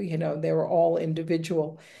were all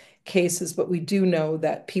individual cases. But we do know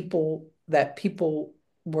that the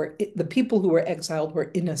people who were exiled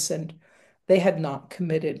were innocent. They had not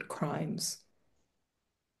committed crimes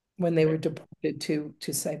when they were deported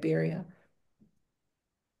to Siberia.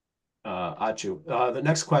 Achu. The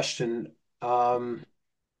next question.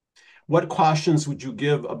 What cautions would you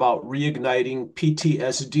give about reigniting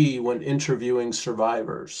PTSD when interviewing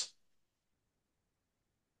survivors?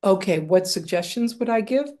 Okay, what suggestions would I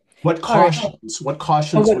give? What cautions? What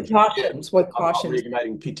cautions would you give What about cautions?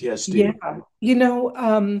 reigniting PTSD?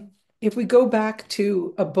 Yeah, if we go back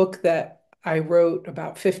to a book that I wrote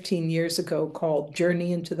about 15 years ago called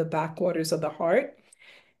Journey into the Backwaters of the Heart,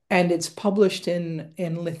 and it's published in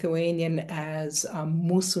Lithuanian as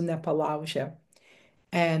Mūsų nepalaužė.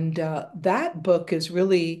 And that book is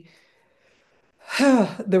really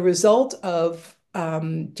the result of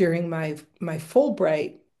during my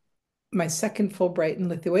Fulbright, my second Fulbright in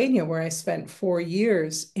Lithuania, where I spent 4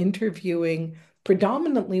 years interviewing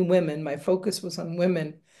predominantly women. My focus was on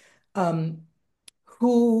women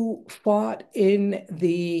who fought in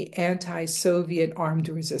the anti-Soviet armed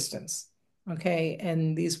resistance. Okay,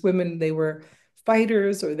 and these women, they were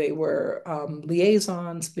fighters, or they were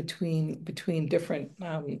liaisons between different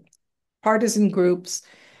partisan groups.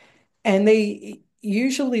 And they,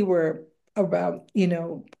 usually were about,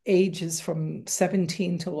 ages from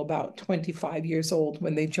 17 till about 25 years old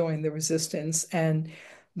when they joined the resistance. And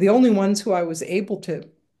the only ones who I was able to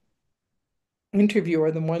interview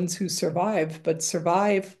are the ones who survived, but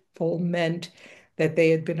survival meant that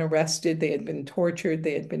they had been arrested, they had been tortured,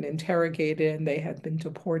 they had been interrogated, and they had been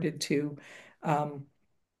deported to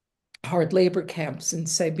hard labor camps in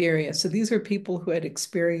Siberia. So these are people who had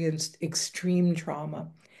experienced extreme trauma.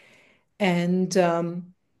 And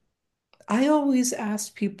I always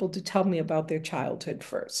asked people to tell me about their childhood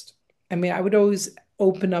first. I mean, I would always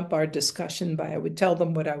open up our discussion by I would tell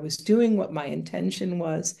them what I was doing, what my intention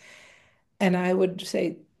was, and I would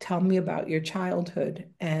say, "Tell me about your childhood,"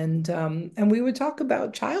 and we would talk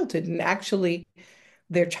about childhood, and actually,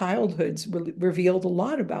 their childhoods revealed a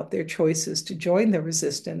lot about their choices to join the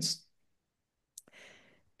resistance.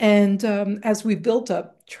 And as we built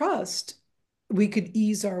up trust, we could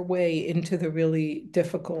ease our way into the really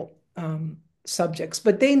difficult subjects.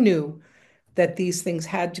 But they knew that these things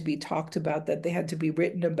had to be talked about, that they had to be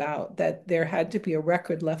written about, that there had to be a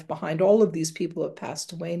record left behind. All of these people have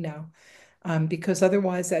passed away now, because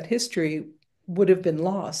otherwise that history would have been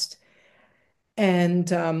lost. And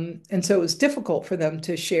so it was difficult for them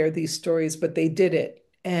to share these stories, but they did it.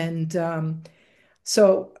 And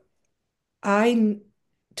so I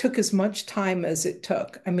took as much time as it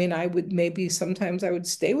took. I mean, I would maybe sometimes I would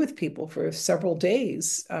stay with people for several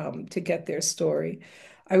days to get their story.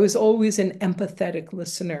 I was always an empathetic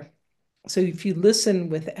listener. So if you listen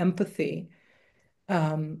with empathy,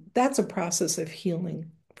 that's a process of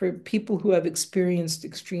healing for people who have experienced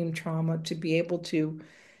extreme trauma to be able to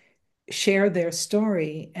share their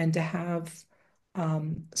story and to have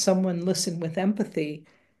someone listen with empathy.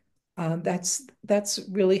 That's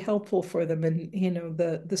really helpful for them. And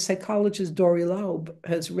the psychologist Dory Laub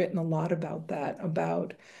has written a lot about that,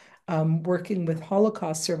 about working with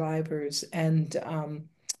Holocaust survivors and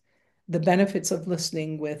the benefits of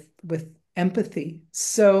listening with empathy.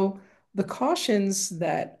 So the cautions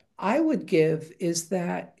that I would give is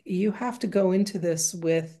that you have to go into this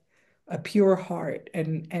with a pure heart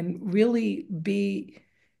and really be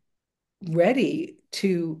ready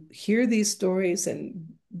to hear these stories and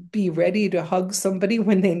be ready to hug somebody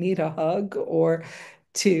when they need a hug, or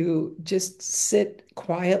to just sit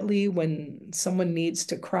quietly when someone needs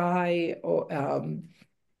to cry, or and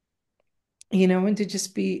to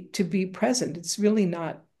just be present. It's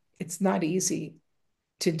not easy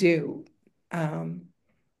to do. Um,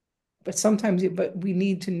 but sometimes but we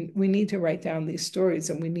need to write down these stories,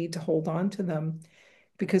 and we need to hold on to them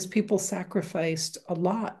because people sacrificed a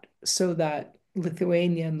lot so that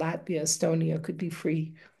Lithuania and Latvia, Estonia could be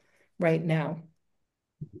free right now.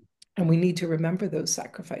 And we need to remember those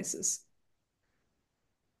sacrifices.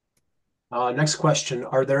 Next question.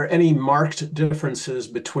 Are there any marked differences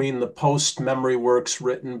between the post-memory works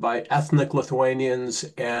written by ethnic Lithuanians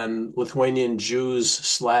and Lithuanian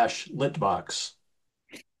Jews/Litvaks?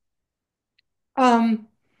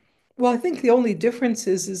 Well, I think the only difference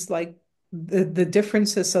is like the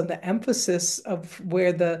differences of the emphasis of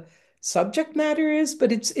where the subject matter is,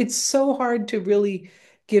 but it's so hard to really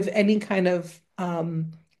give any kind of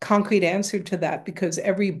concrete answer to that because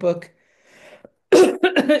every book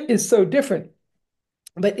is so different.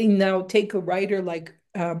 But now take a writer like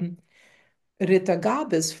Rita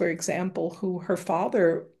Gabis, for example, who her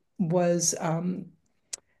father was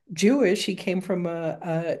Jewish. He came from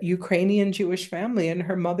a Ukrainian Jewish family, and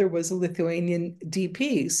her mother was a Lithuanian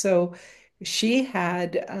DP. So she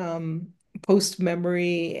had post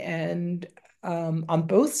memory, and on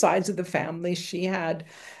both sides of the family, she had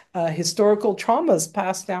historical traumas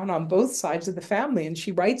passed down on both sides of the family, and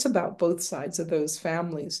she writes about both sides of those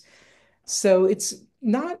families. So it's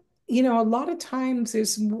not, a lot of times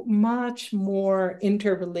there's much more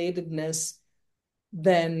interrelatedness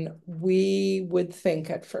than we would think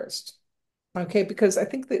at first. Okay, because I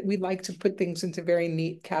think that we like to put things into very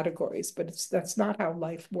neat categories, but that's not how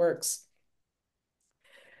life works.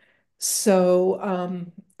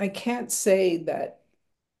 So I can't say that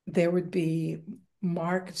there would be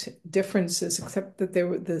marked differences, except that there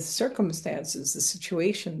were the circumstances, the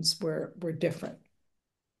situations were different.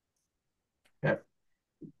 Yeah.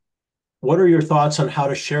 What are your thoughts on how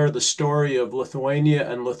to share the story of Lithuania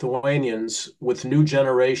and Lithuanians with new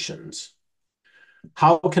generations?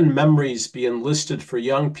 How can memories be enlisted for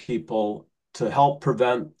young people to help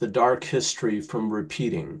prevent the dark history from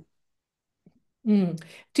repeating? Mm.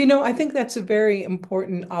 I think that's a very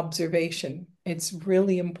important observation. It's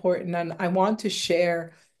really important. And I want to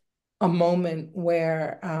share a moment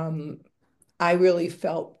where I really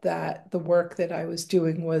felt that the work that I was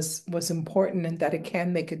doing was important and that it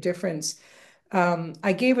can make a difference.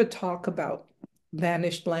 I gave a talk about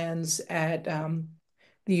vanished lands at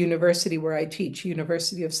the university where I teach,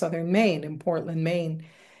 University of Southern Maine in Portland, Maine.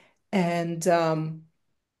 And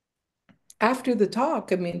after the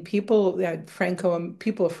talk, I mean, people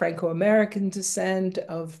people of Franco-American descent,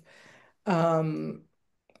 of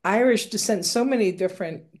Irish descent, so many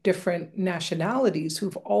different nationalities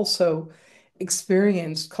who've also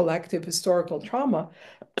experienced collective historical trauma.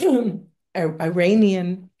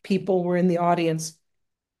 Iranian people were in the audience,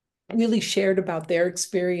 really shared about their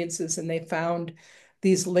experiences, and they found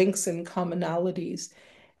these links and commonalities.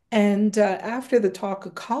 And after the talk,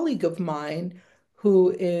 a colleague of mine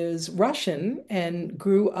who is Russian and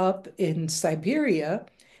grew up in Siberia,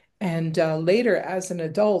 and later as an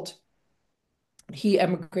adult, he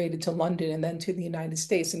emigrated to London and then to the United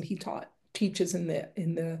States, and he teaches in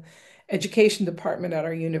the education department at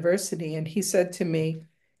our university. And he said to me,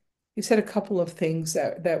 he said a couple of things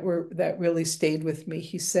that really stayed with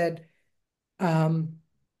me. Um,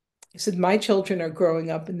 he said, my children are growing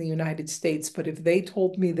up in the United States, but if they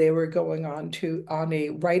told me they were going on a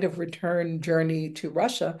right of return journey to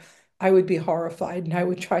Russia, I would be horrified and I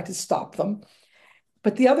would try to stop them.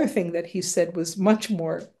 But the other thing that he said was much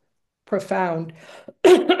more profound.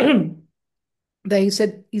 That he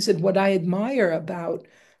said, what I admire about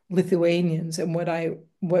Lithuanians and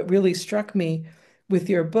what really struck me with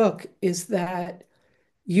your book is that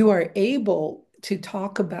you are able to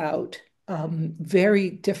talk about very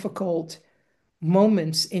difficult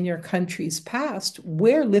moments in your country's past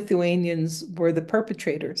where Lithuanians were the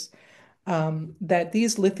perpetrators. That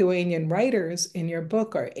these Lithuanian writers in your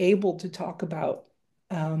book are able to talk about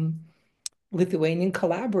Lithuanian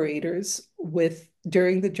collaborators with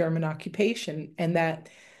during the German occupation, and that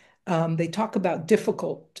they talk about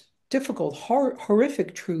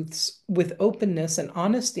horrific truths with openness and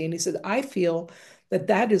honesty. And he said, I feel that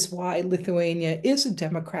that is why Lithuania is a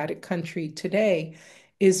democratic country today,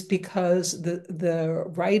 is because the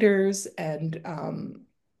writers and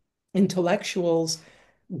intellectuals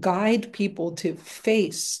guide people to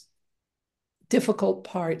face difficult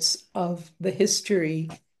parts of the history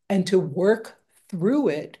and to work through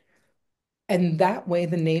it. And that way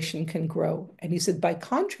the nation can grow. And he said, by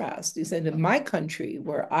contrast, he said, in my country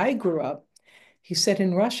where I grew up, he said,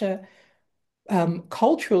 in Russia,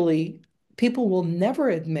 culturally, people will never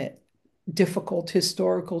admit difficult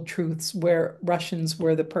historical truths where Russians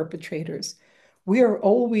were the perpetrators. We are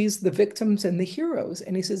always the victims and the heroes.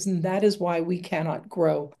 And he says, and that is why we cannot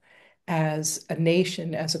grow as a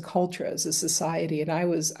nation, as a culture, as a society. And I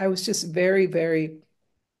was just very, very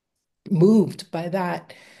moved by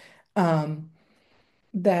that.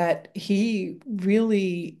 That he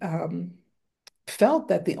really felt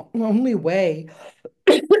that the only way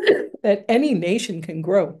that any nation can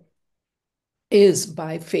grow is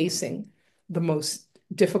by facing the most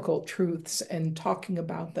difficult truths and talking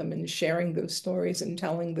about them and sharing those stories and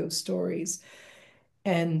telling those stories.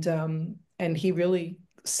 And he really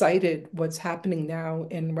cited what's happening now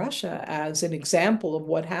in Russia as an example of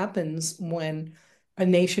what happens when a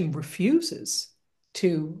nation refuses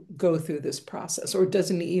to go through this process or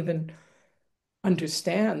doesn't even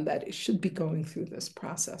understand that it should be going through this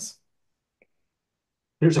process.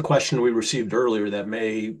 Here's a question we received earlier that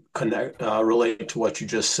may relate to what you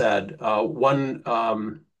just said. One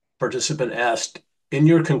participant asked, in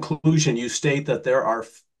your conclusion, you state that there are,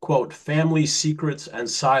 quote, family secrets and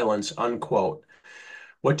silence, unquote.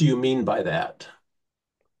 What do you mean by that?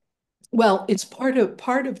 Well, it's part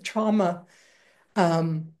of trauma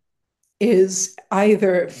is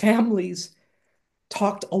either families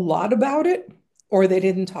talked a lot about it or they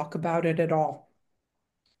didn't talk about it at all.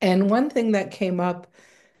 And one thing that came up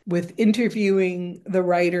with interviewing the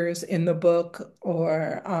writers in the book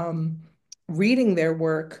or reading their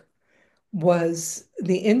work was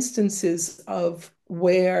the instances of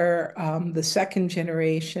where the second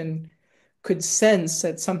generation could sense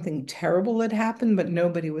that something terrible had happened, but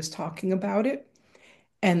nobody was talking about it.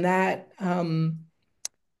 And that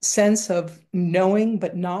sense of knowing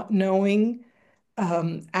but not knowing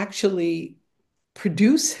actually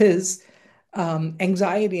produces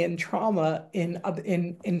anxiety and trauma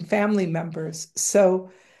in family members.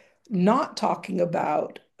 So not talking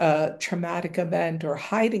about a traumatic event or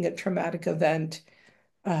hiding a traumatic event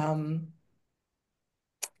um,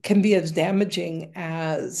 can be as damaging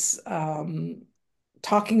as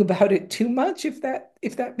talking about it too much, if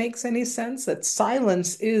that makes any sense. That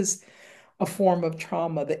silence is a form of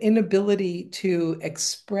trauma. The inability to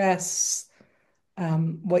express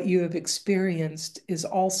what you have experienced is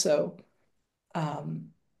also an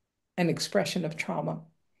expression of trauma.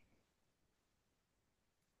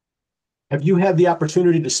 Have you had the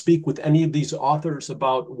opportunity to speak with any of these authors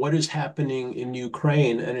about what is happening in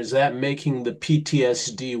Ukraine, and is that making the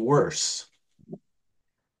PTSD worse?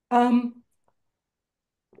 Um,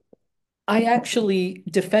 I actually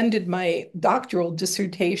defended my doctoral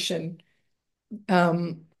dissertation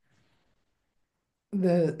um,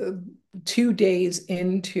 the 2 days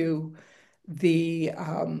into the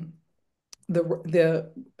the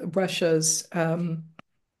Russia's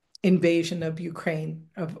invasion of Ukraine,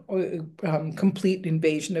 of complete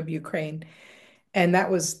invasion of Ukraine. And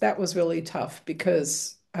that was really tough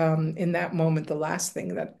because in that moment, the last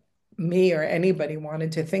thing that me or anybody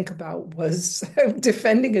wanted to think about was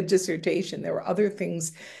defending a dissertation. There were other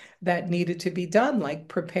things that needed to be done, like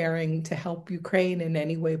preparing to help Ukraine in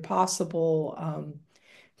any way possible,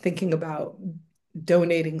 thinking about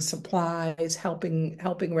donating supplies,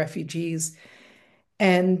 helping refugees.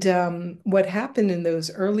 And what happened in those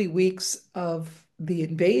early weeks of the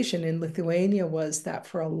invasion in Lithuania was that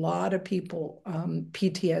for a lot of people,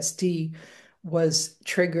 PTSD was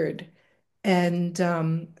triggered. And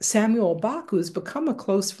Samuel Bach, who's become a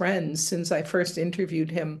close friend since I first interviewed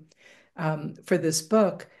him for this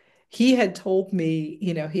book, he had told me,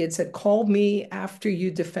 he had said, call me after you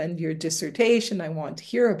defend your dissertation. I want to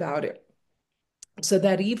hear about it. So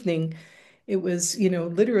that evening, it was,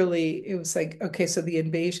 literally, it was like, okay, so the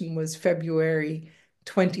invasion was February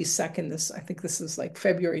 22nd. I think this is like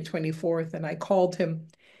February 24th. And I called him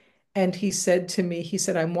and he said to me, he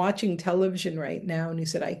said, I'm watching television right now. And he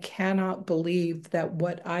said, I cannot believe that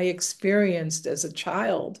what I experienced as a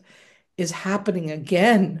child is happening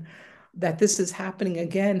again, that this is happening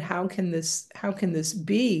again. How can this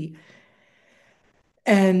be?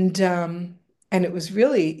 And it was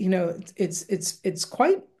really, it's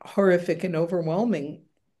quite horrific and overwhelming,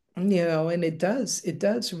 and it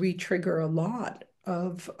does re-trigger a lot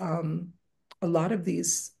of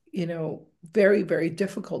these, very, very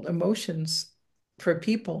difficult emotions for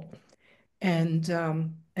people. And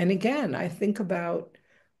again, I think about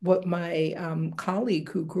what my colleague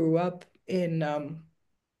who grew up in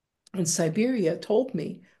Siberia told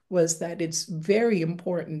me, was that it's very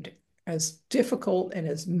important, as difficult and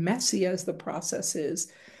as messy as the process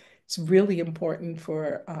is, it's really important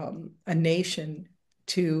for a nation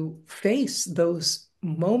to face those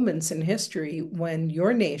moments in history when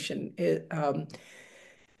your nation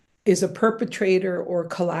is a perpetrator or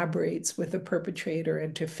collaborates with a perpetrator,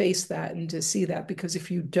 and to face that and to see that. Because if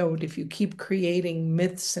you don't, if you keep creating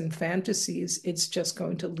myths and fantasies, it's just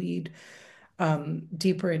going to lead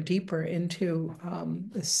deeper and deeper into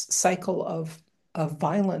this cycle of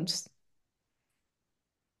violence.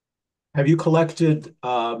 Have you collected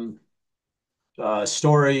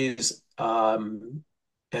stories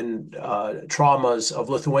and traumas of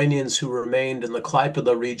Lithuanians who remained in the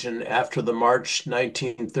Klaipėda region after the March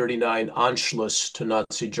 1939 Anschluss to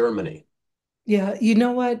Nazi Germany? Yeah, you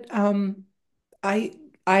know what? I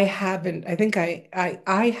I haven't. I think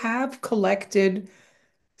I have collected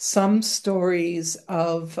some stories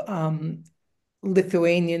of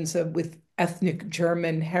Lithuanians with ethnic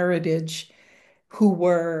German heritage who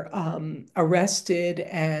were arrested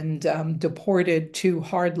and deported to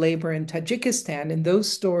hard labor in Tajikistan. And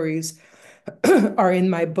those stories are in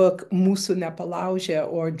my book, Musu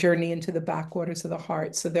Nepalauja, or Journey into the Backwaters of the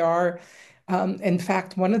Heart. So there are, in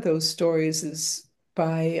fact, one of those stories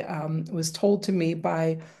was told to me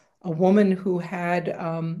by a woman who had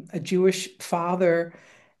a Jewish father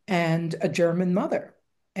and a German mother.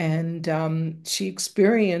 And she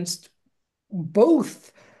experienced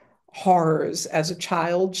both horrors as a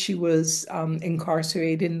child. She was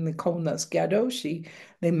incarcerated in the Kaunas ghetto.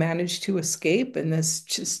 They managed to escape, and this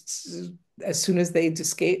just as soon as they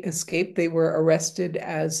escaped, they were arrested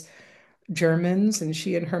as Germans, and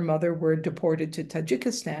she and her mother were deported to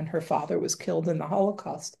Tajikistan. Her father was killed in the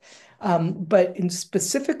Holocaust. But in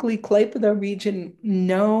specifically Klaipėda region,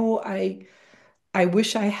 no, I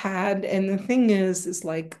wish I had. And the thing is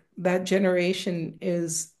like that generation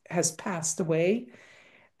has passed away.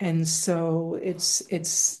 And so it's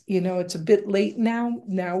a bit late now.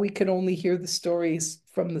 Now we can only hear the stories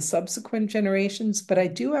from the subsequent generations. But I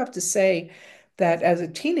do have to say that as a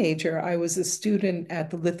teenager, I was a student at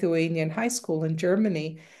the Lithuanian high school in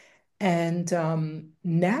Germany. And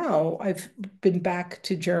now I've been back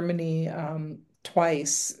to Germany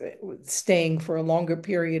twice, staying for a longer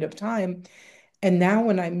period of time. And now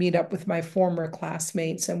when I meet up with my former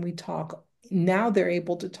classmates and we talk, now they're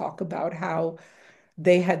able to talk about how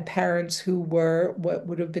they had parents who were what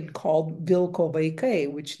would have been called Vilko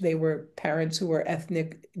vaikai, which they were parents who were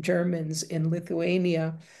ethnic Germans in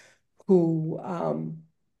Lithuania who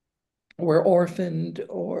were orphaned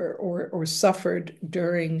or suffered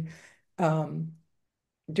during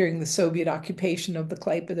during the Soviet occupation of the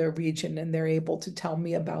Klaipėda region, and they're able to tell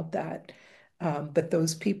me about that. But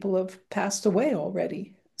those people have passed away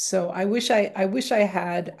already. So I wish I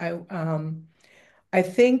had. I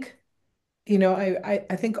think,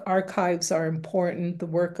 I think archives are important. The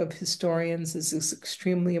work of historians is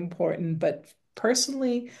extremely important. But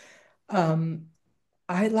personally, um,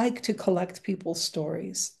 I like to collect people's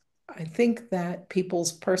stories. I think that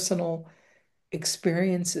people's personal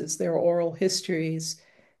experiences, their oral histories,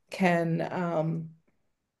 can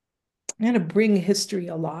kind of bring history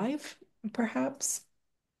alive, perhaps.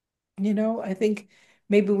 I think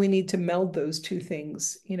maybe we need to meld those two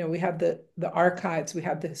things. We have the archives, we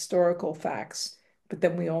have the historical facts, but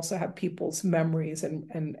then we also have people's memories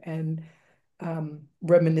and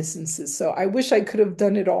reminiscences. So I wish I could have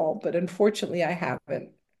done it all, but unfortunately I haven't.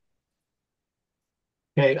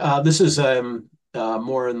 Okay, this is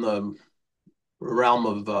more in the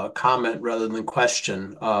realm of comment rather than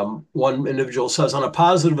question. One individual says, on a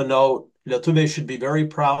positive note, Lietuviai should be very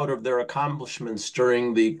proud of their accomplishments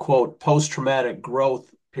during the, quote, post-traumatic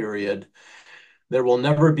growth period. There will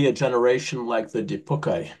never be a generation like the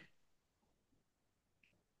Dipukai.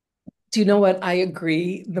 Do you know what? I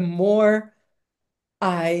agree. The more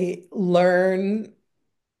I learn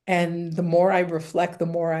and the more I reflect, the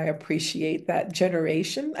more I appreciate that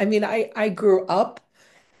generation. I mean, I grew up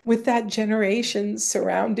with that generation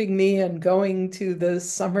surrounding me and going to the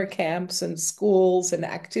summer camps and schools and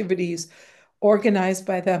activities organized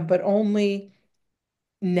by them, but only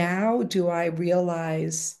now do I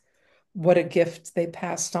realize what a gift they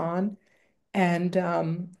passed on. And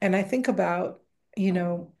I think about,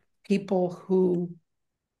 people who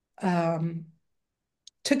um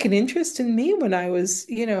took an interest in me when I was,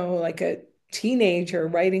 like a teenager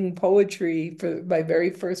writing poetry for my very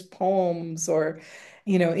first poems, or,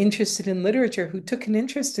 interested in literature, who took an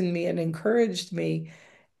interest in me and encouraged me.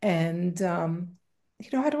 And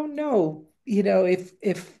I don't know,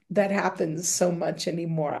 if that happens so much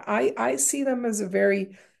anymore. I see them as a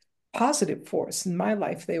very positive force in my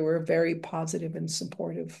life. They were a very positive and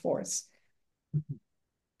supportive force.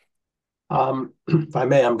 If I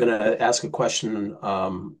may, I'm going to ask a question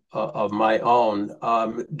of my own.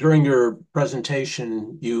 During your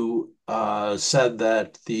presentation, you said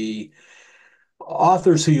that the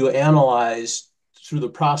authors who you analyzed through the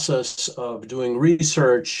process of doing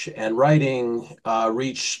research and writing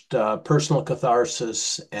reached personal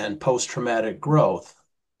catharsis and post-traumatic growth.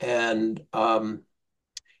 And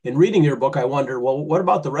in reading your book, I wonder, well, what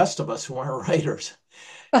about the rest of us who aren't writers?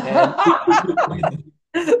 And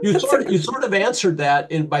you sort of answered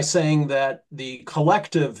that by saying that the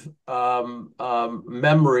collective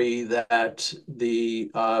memory that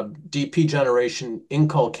the DP generation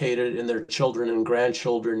inculcated in their children and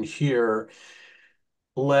grandchildren here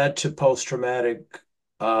led to post-traumatic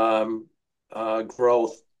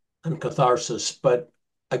growth and catharsis. But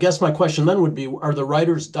I guess my question then would be, are the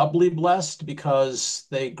writers doubly blessed because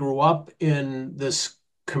they grew up in this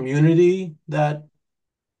community that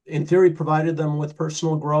in theory provided them with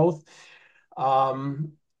personal growth,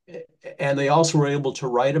 um, and they also were able to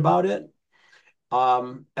write about it?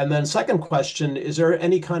 And then second question, is there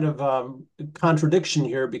any kind of contradiction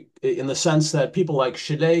here in the sense that people like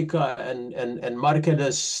Šileika and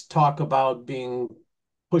Markelis talk about being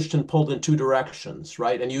pushed and pulled in two directions,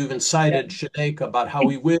 right? And you even Yeah. cited Šileika about how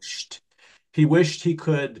he wished he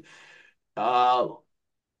could uh,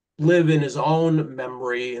 live in his own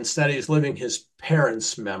memory. Instead, he's living his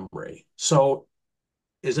parents' memory. So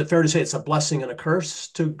is it fair to say it's a blessing and a curse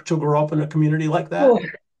to grow up in a community like that? Oh,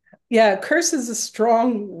 yeah, curse is a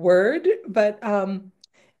strong word, but again,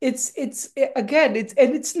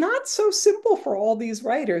 it's not so simple for all these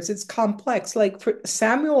writers. It's complex. Like for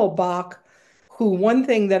Samuel Bach, who one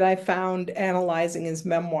thing that I found analyzing his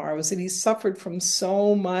memoir was that he suffered from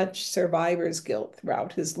so much survivor's guilt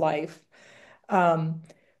throughout his life. Um,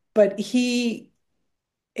 but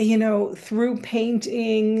through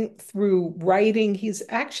painting, through writing, he's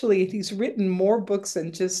written more books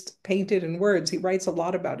than just painted in words. He writes a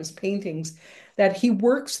lot about his paintings, that he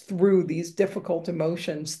works through these difficult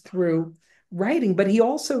emotions through writing, but he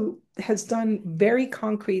also has done very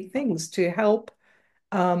concrete things to help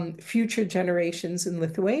future generations in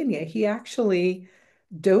Lithuania. He actually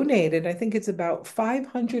donated, I think it's about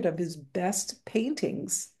 500 of his best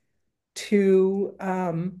paintings to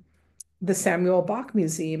the Samuel Bach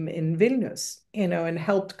Museum in Vilnius, and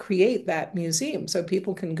helped create that museum so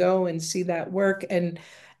people can go and see that work. And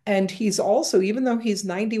he's also, even though he's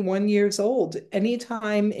 91 years old,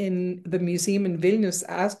 anytime in the museum in Vilnius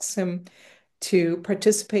asks him, to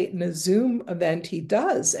participate in a Zoom event, he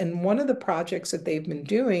does. And one of the projects that they've been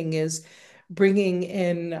doing is bringing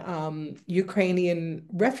in Ukrainian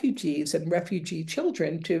refugees and refugee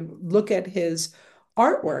children to look at his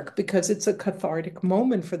artwork because it's a cathartic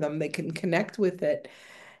moment for them. They can connect with it.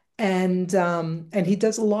 And he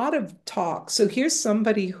does a lot of talks. So here's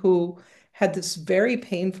somebody who had this very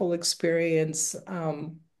painful experience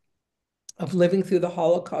of living through the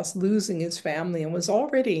Holocaust, losing his family, and was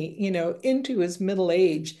already, into his middle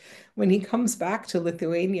age when he comes back to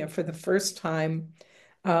Lithuania for the first time,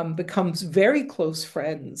 becomes very close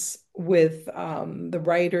friends with the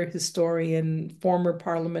writer, historian, former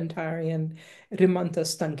parliamentarian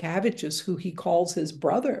Rimantas Stankevičius, who he calls his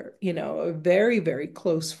brother, a very, very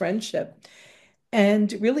close friendship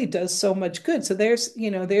and really does so much good. So there's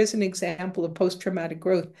an example of post-traumatic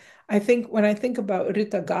growth. I think when I think about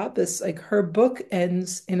Rita Gabis, like her book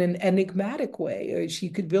ends in an enigmatic way. She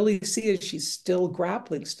could really see as she's still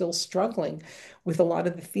grappling, still struggling with a lot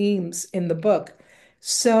of the themes in the book.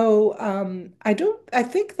 So I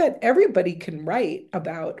think that everybody can write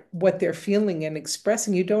about what they're feeling and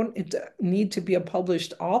expressing. You don't need to be a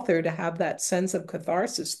published author to have that sense of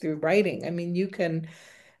catharsis through writing. I mean, you can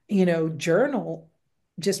journal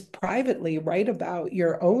just privately, write about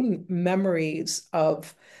your own memories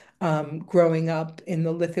of growing up in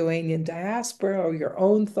the Lithuanian diaspora or your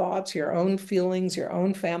own thoughts, your own feelings, your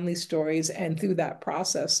own family stories. And through that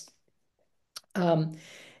process,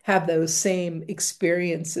 have those same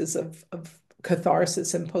experiences of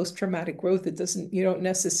catharsis and post-traumatic growth. You don't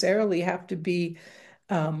necessarily have to be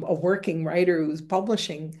a working writer who's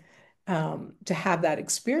publishing to have that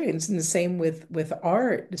experience. And the same with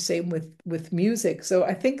art, the same with music. So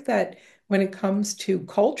I think that when it comes to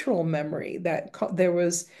cultural memory, that there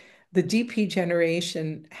was the DP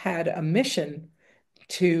generation had a mission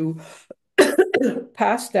to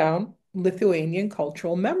pass down Lithuanian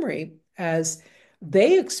cultural memory as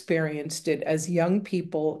they experienced it as young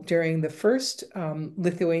people during the first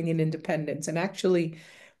Lithuanian independence. And actually,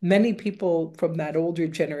 many people from that older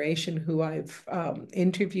generation who I've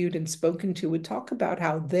interviewed and spoken to would talk about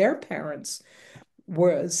how their parents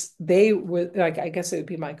they were like, I guess it would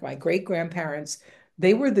be my great-grandparents.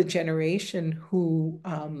 They were the generation who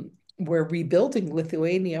were rebuilding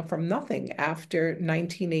Lithuania from nothing after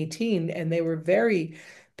 1918, and they were very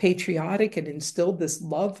patriotic and instilled this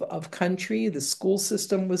love of country. The school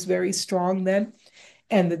system was very strong then.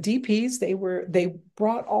 And the DPs, they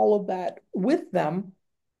brought all of that with them,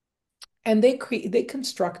 and they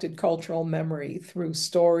constructed cultural memory through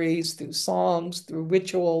stories, through songs, through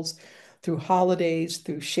rituals, through holidays,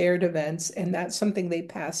 through shared events, and that's something they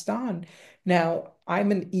passed on. Now,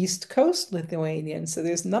 I'm an East Coast Lithuanian, so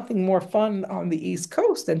there's nothing more fun on the East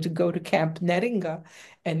Coast than to go to Camp Neringa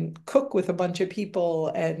and cook with a bunch of people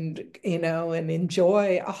and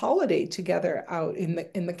enjoy a holiday together out in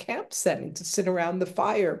the camp setting, to sit around the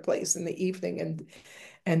fireplace in the evening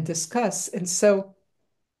and discuss. And so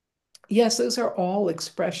yes, those are all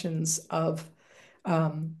expressions of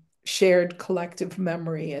shared collective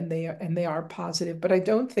memory, and they are positive. But I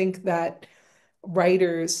don't think that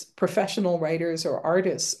writers, professional writers or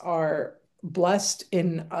artists, are blessed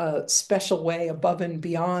in a special way above and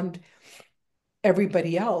beyond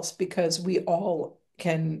everybody else, because we all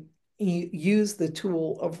can use the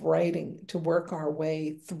tool of writing to work our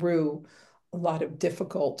way through a lot of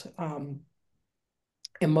difficult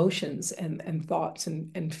emotions and thoughts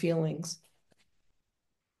and feelings.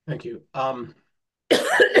 Thank you.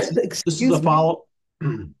 This is Excuse a me. follow.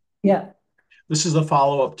 Yeah. This is a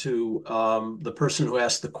follow-up to the person who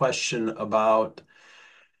asked the question about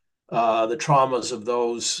the traumas of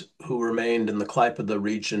those who remained in the Klaipėda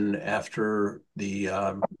region after the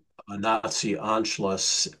Nazi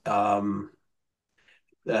Anschluss.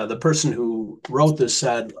 The person who wrote this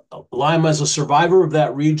said, Laima, as a survivor of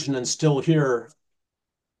that region and still here,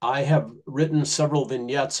 I have written several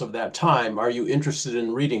vignettes of that time. Are you interested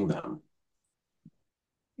in reading them?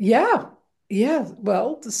 Yeah. Yeah.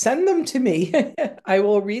 Well, send them to me. I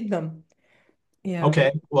will read them. Yeah.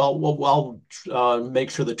 Okay. Well, I'll make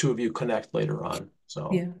sure the two of you connect later on.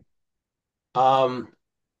 So, Yeah. um,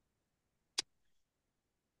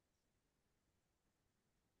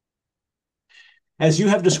 as you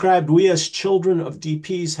have described, we as children of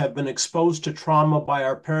DPs have been exposed to trauma by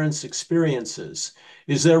our parents' experiences.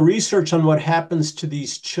 Is there research on what happens to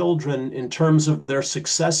these children in terms of their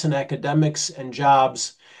success in academics and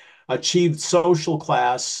jobs, achieved social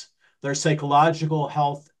class, their psychological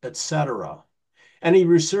health, etc.? Any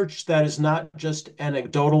research that is not just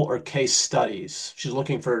anecdotal or case studies? She's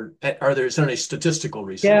looking for, is there any statistical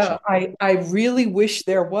research? Yeah. I really wish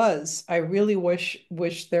there was. I really wish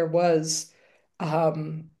there was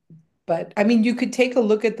Um, but I mean, you could take a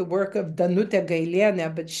look at the work of Danutė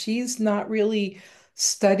Gailienė, but she's not really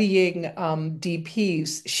studying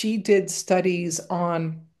DPs. She did studies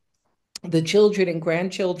on the children and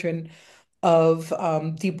grandchildren of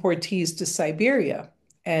deportees to Siberia.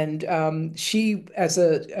 And she, as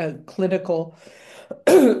a clinical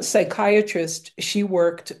psychiatrist, she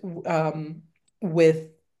worked with,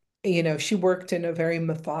 she worked in a very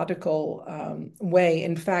methodical way.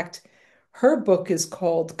 In fact, her book is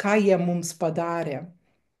called Ką jie mums padarė,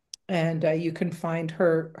 and you can find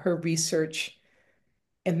her research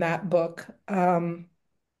in that book. And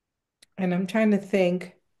I'm trying to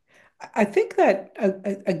think. I think that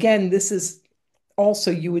again, this is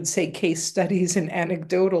also, you would say, case studies and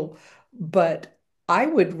anecdotal, but I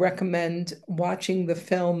would recommend watching the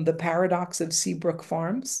film The Paradox of Seabrook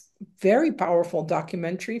Farms. Very powerful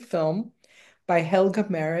documentary film by Helga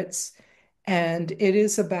Meritz. And it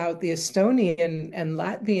is about the Estonian and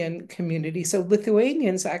Latvian community. So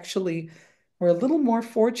Lithuanians actually were a little more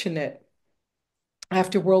fortunate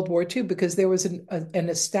after World War II because there was an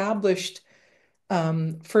established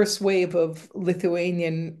first wave of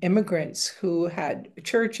Lithuanian immigrants who had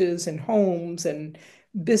churches and homes and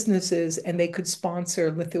businesses, and they could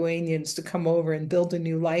sponsor Lithuanians to come over and build a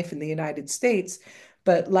new life in the United States.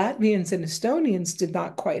 But Latvians and Estonians did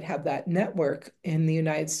not quite have that network in the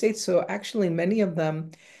United States. So actually, many of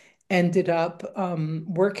them ended up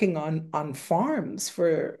working on farms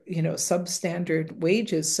for substandard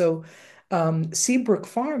wages. So Seabrook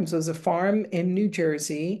Farms was a farm in New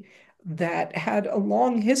Jersey that had a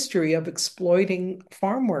long history of exploiting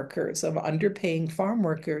farm workers, of underpaying farm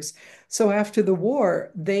workers. So after the war,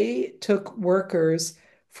 they took workers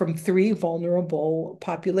from three vulnerable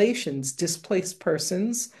populations: displaced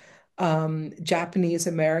persons, Japanese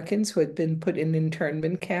Americans who had been put in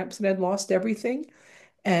internment camps and had lost everything,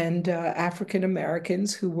 and African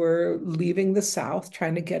Americans who were leaving the South,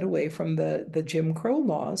 trying to get away from the Jim Crow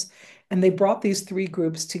laws. And they brought these three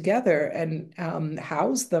groups together and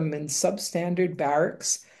housed them in substandard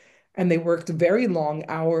barracks. And they worked very long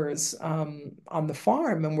hours on the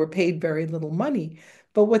farm and were paid very little money.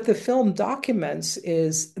 But what the film documents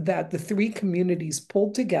is that the three communities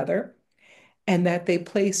pulled together and that they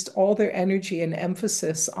placed all their energy and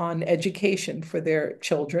emphasis on education for their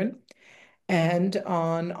children and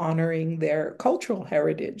on honoring their cultural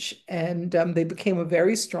heritage. And they became a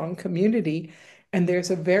very strong community. And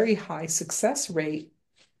there's a very high success rate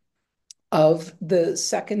of the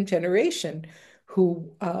second generation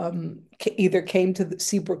who either came to the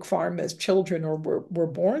Seabrook Farm as children or were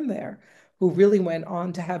born there, who really went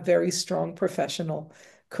on to have very strong professional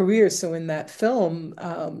careers. So in that film,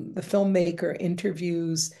 the filmmaker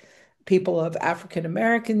interviews people of African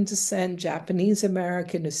American descent, Japanese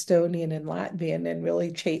American, Estonian, and Latvian, and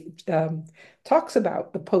really talks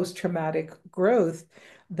about the post-traumatic growth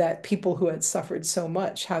that people who had suffered so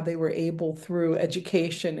much, how they were able through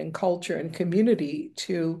education and culture and community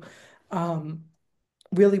to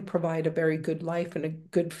really provide a very good life and a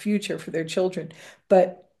good future for their children.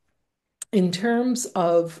 But in terms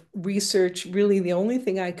of research, really the only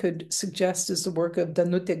thing I could suggest is the work of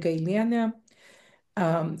Danutė Gailienė,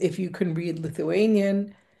 if you can read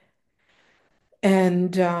Lithuanian.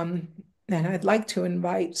 And I'd like to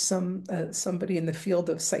invite somebody in the field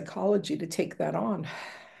of psychology to take that on.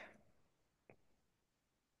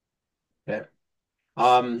 Okay.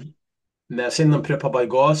 Mes einam prie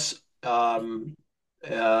pabaigos.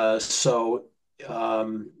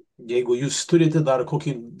 Jeigu jūs turite dar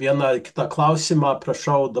kokį vieną kitą klausimą,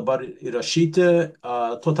 prašau dabar įrašyti.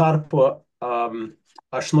 Tuo tarpu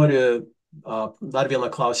aš noriu dar vieną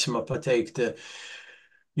klausimą pateikti.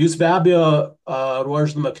 Jūs be abejo,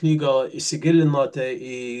 ruoždama knygą,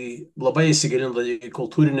 labai įsigilinote į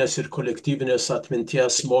kultūrinės ir kolektyvinės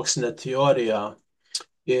atminties mokslinę teoriją.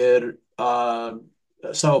 Ir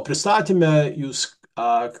savo pristatymę jūs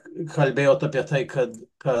kalbėjote apie tai, kad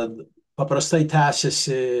paprastai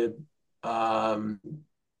tęsiasi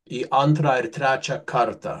į antrą ir trečią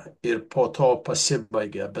kartą ir po to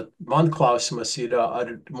pasibaigia. Bet man klausimas yra,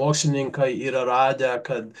 ar mokslininkai yra radę,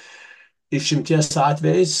 kad išimties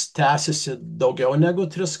atvejais tęsiasi daugiau negu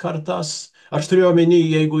 3 kartas? Aš turiu omeny,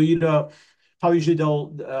 jeigu yra, pavyzdžiui, dėl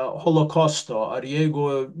holokausto, ar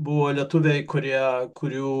jeigu buvo lietuviai,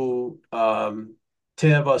 kurių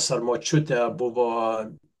tėvas ar močiutė buvo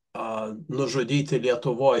nužudyti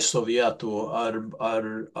Lietuvoje sovietų,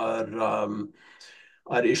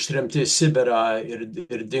 ar ištremti į Sibirą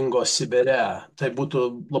ir dingo Sibire. Tai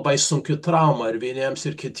būtų labai sunki trauma ir vieniems,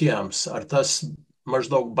 ir kitiems. Ar tas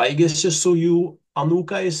maždaug baigėsi su jų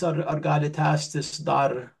anūkais, ar gali tęstis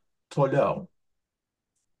dar toliau?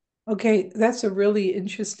 Okay, that's a really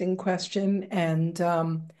interesting question. And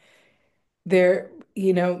there,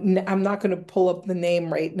 I'm not going to pull up the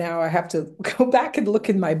name right now. I have to go back and look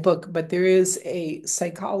in my book, but there is a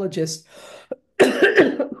psychologist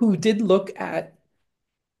who did look at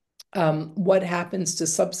what happens to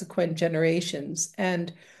subsequent generations.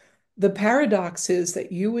 And the paradox is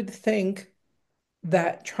that you would think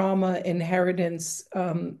that trauma inheritance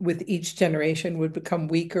with each generation would become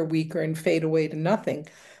weaker, weaker, and fade away to nothing.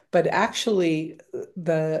 But actually,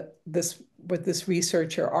 what this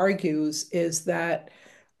researcher argues is that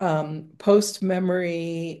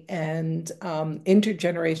post-memory and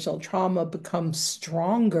intergenerational trauma becomes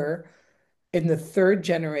stronger in the third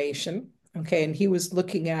generation. Okay, and he was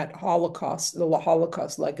looking at the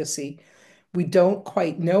Holocaust legacy. We don't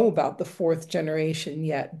quite know about the fourth generation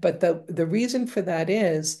yet, but the reason for that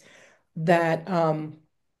is that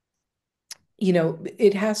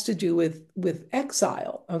it has to do with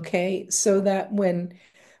exile. Okay, so that when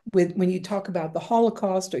you talk about the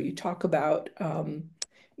Holocaust or you talk about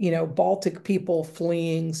Baltic people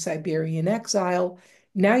fleeing Siberian exile,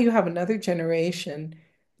 now you have another generation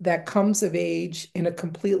that comes of age in a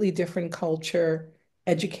completely different culture,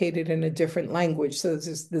 educated in a different language. So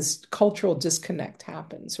this cultural disconnect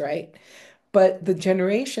happens, right? But the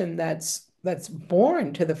generation that's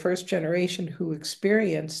born to the first generation who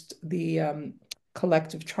experienced the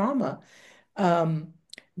collective trauma,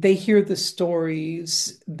 they hear the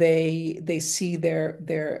stories, they see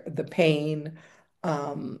the pain,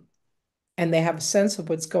 and they have a sense of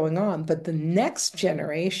what's going on. But the next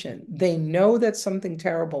generation, they know that something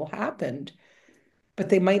terrible happened, but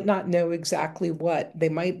they might not know exactly what. They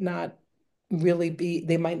might not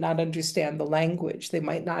they might not understand the language. They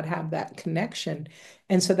might not have that connection.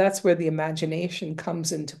 And so that's where the imagination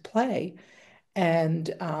comes into play, and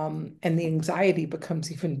the anxiety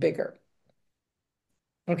becomes even bigger.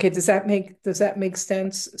 Okay, does that make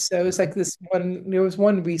sense? So it's like there was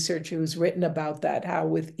one researcher who's written about that, how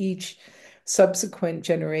with each subsequent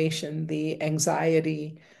generation, the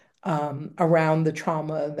anxiety around the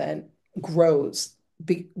trauma event grows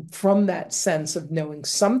from that sense of knowing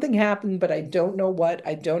something happened, but I don't know what,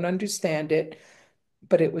 I don't understand it,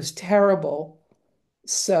 but it was terrible.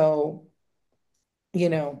 So, you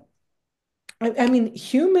know, I mean,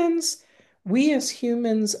 we as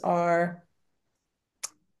humans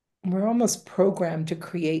we're almost programmed to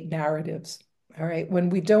create narratives. All right. When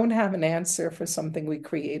we don't have an answer for something, we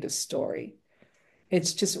create a story.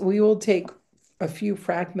 It's just, we will take a few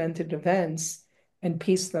fragmented events and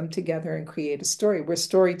piece them together and create a story. We're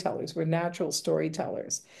storytellers, we're natural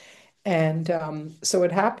storytellers. And so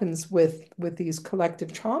what happens with these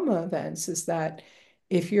collective trauma events is that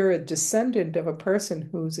if you're a descendant of a person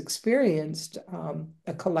who's experienced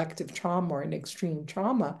a collective trauma or an extreme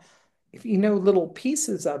trauma, if you know little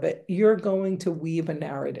pieces of it, you're going to weave a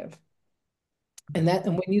narrative. And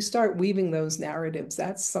when you start weaving those narratives,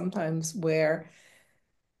 that's sometimes where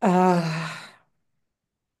that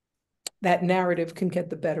narrative can get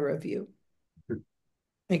the better of you.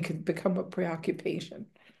 It could become a preoccupation.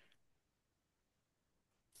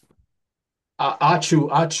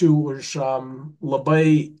 Ačiū už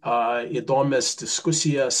labai įdomias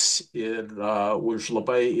diskusijas ir už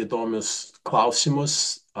labai įdomius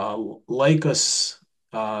klausimus. Laikas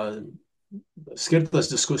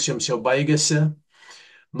skirtas diskusijoms jau baigėsi.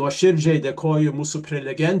 Nuoširdžiai dėkoju mūsų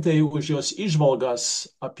prelegentai už jos įžvalgas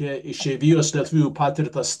apie išeivijos lietuvių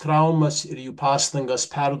patirtas traumas ir jų pastangas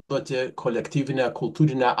perduoti kolektyvinę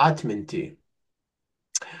kultūrinę atmintį.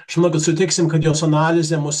 Aš manau, kad sutiksim, kad jos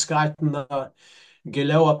analizė mus skatina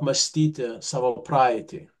giliau apmastyti savo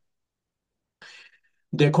praeitį.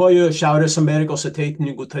 Dėkoju Šiaurės Amerikos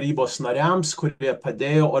ateitininkų tarybos nariams, kurie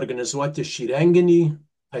padėjo organizuoti šį renginį: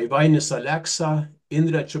 Taivainis Aleksa,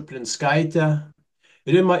 Indrė Čiuplinskaitė,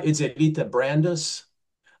 Rima Idzelytė Brandas,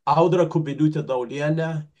 Audra Kubiliūtė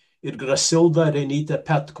Daulienė ir Grasilda Reinytė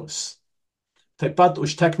Petkus. Taip pat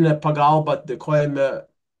už techninę pagalbą dėkojame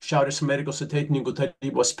Šiaurės Amerikos ateitininkų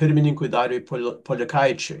tarybos pirmininkui Dariui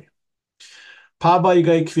Polikaičiui.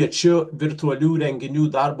 Pabaigai kviečiu virtualių renginių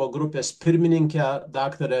darbo grupės pirmininkę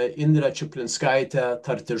daktarę Indrę Čiuplinskaitę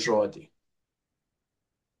tarti žodį.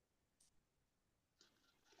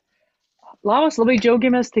 Labas, labai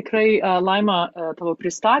džiaugiamės tikrai, Laima, tavo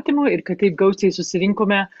pristatymu ir kad taip gausiai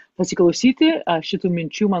susirinkome pasiklausyti šitų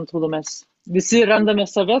minčių. Man atrodo, mes visi randame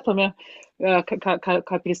save tame,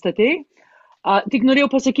 ką pristatėjai. Tik norėjau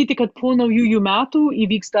pasakyti, kad po naujųjų metų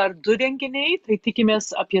įvyks dar 2 renginiai, tai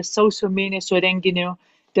tikimės apie sausio mėnesio renginio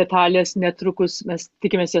detalės netrukus, mes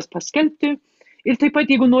tikimės jas paskelbti. Ir taip pat,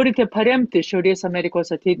 jeigu norite paremti Šiaurės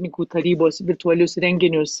Amerikos ateitininkų tarybos virtualius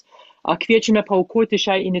renginius, Kviečiame paaukoti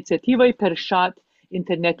šiai iniciatyvai per šią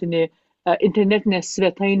internetinę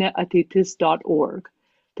svetainę ateitis.org.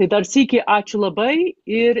 Tai dar sykį ačiū labai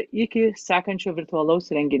ir iki sekančio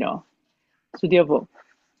virtualaus renginio. Su Dievu.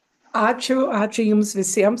 Ačiū jums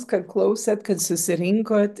visiems, kad klausėt, kad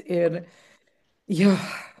susirinkot ir jo,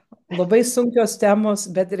 labai sunkios temos,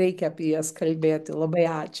 bet reikia apie jas kalbėti. Labai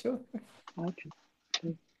ačiū. Ačiū.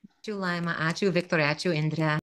 Ačiū Laima, ačiū Viktorai, ačiū Indre.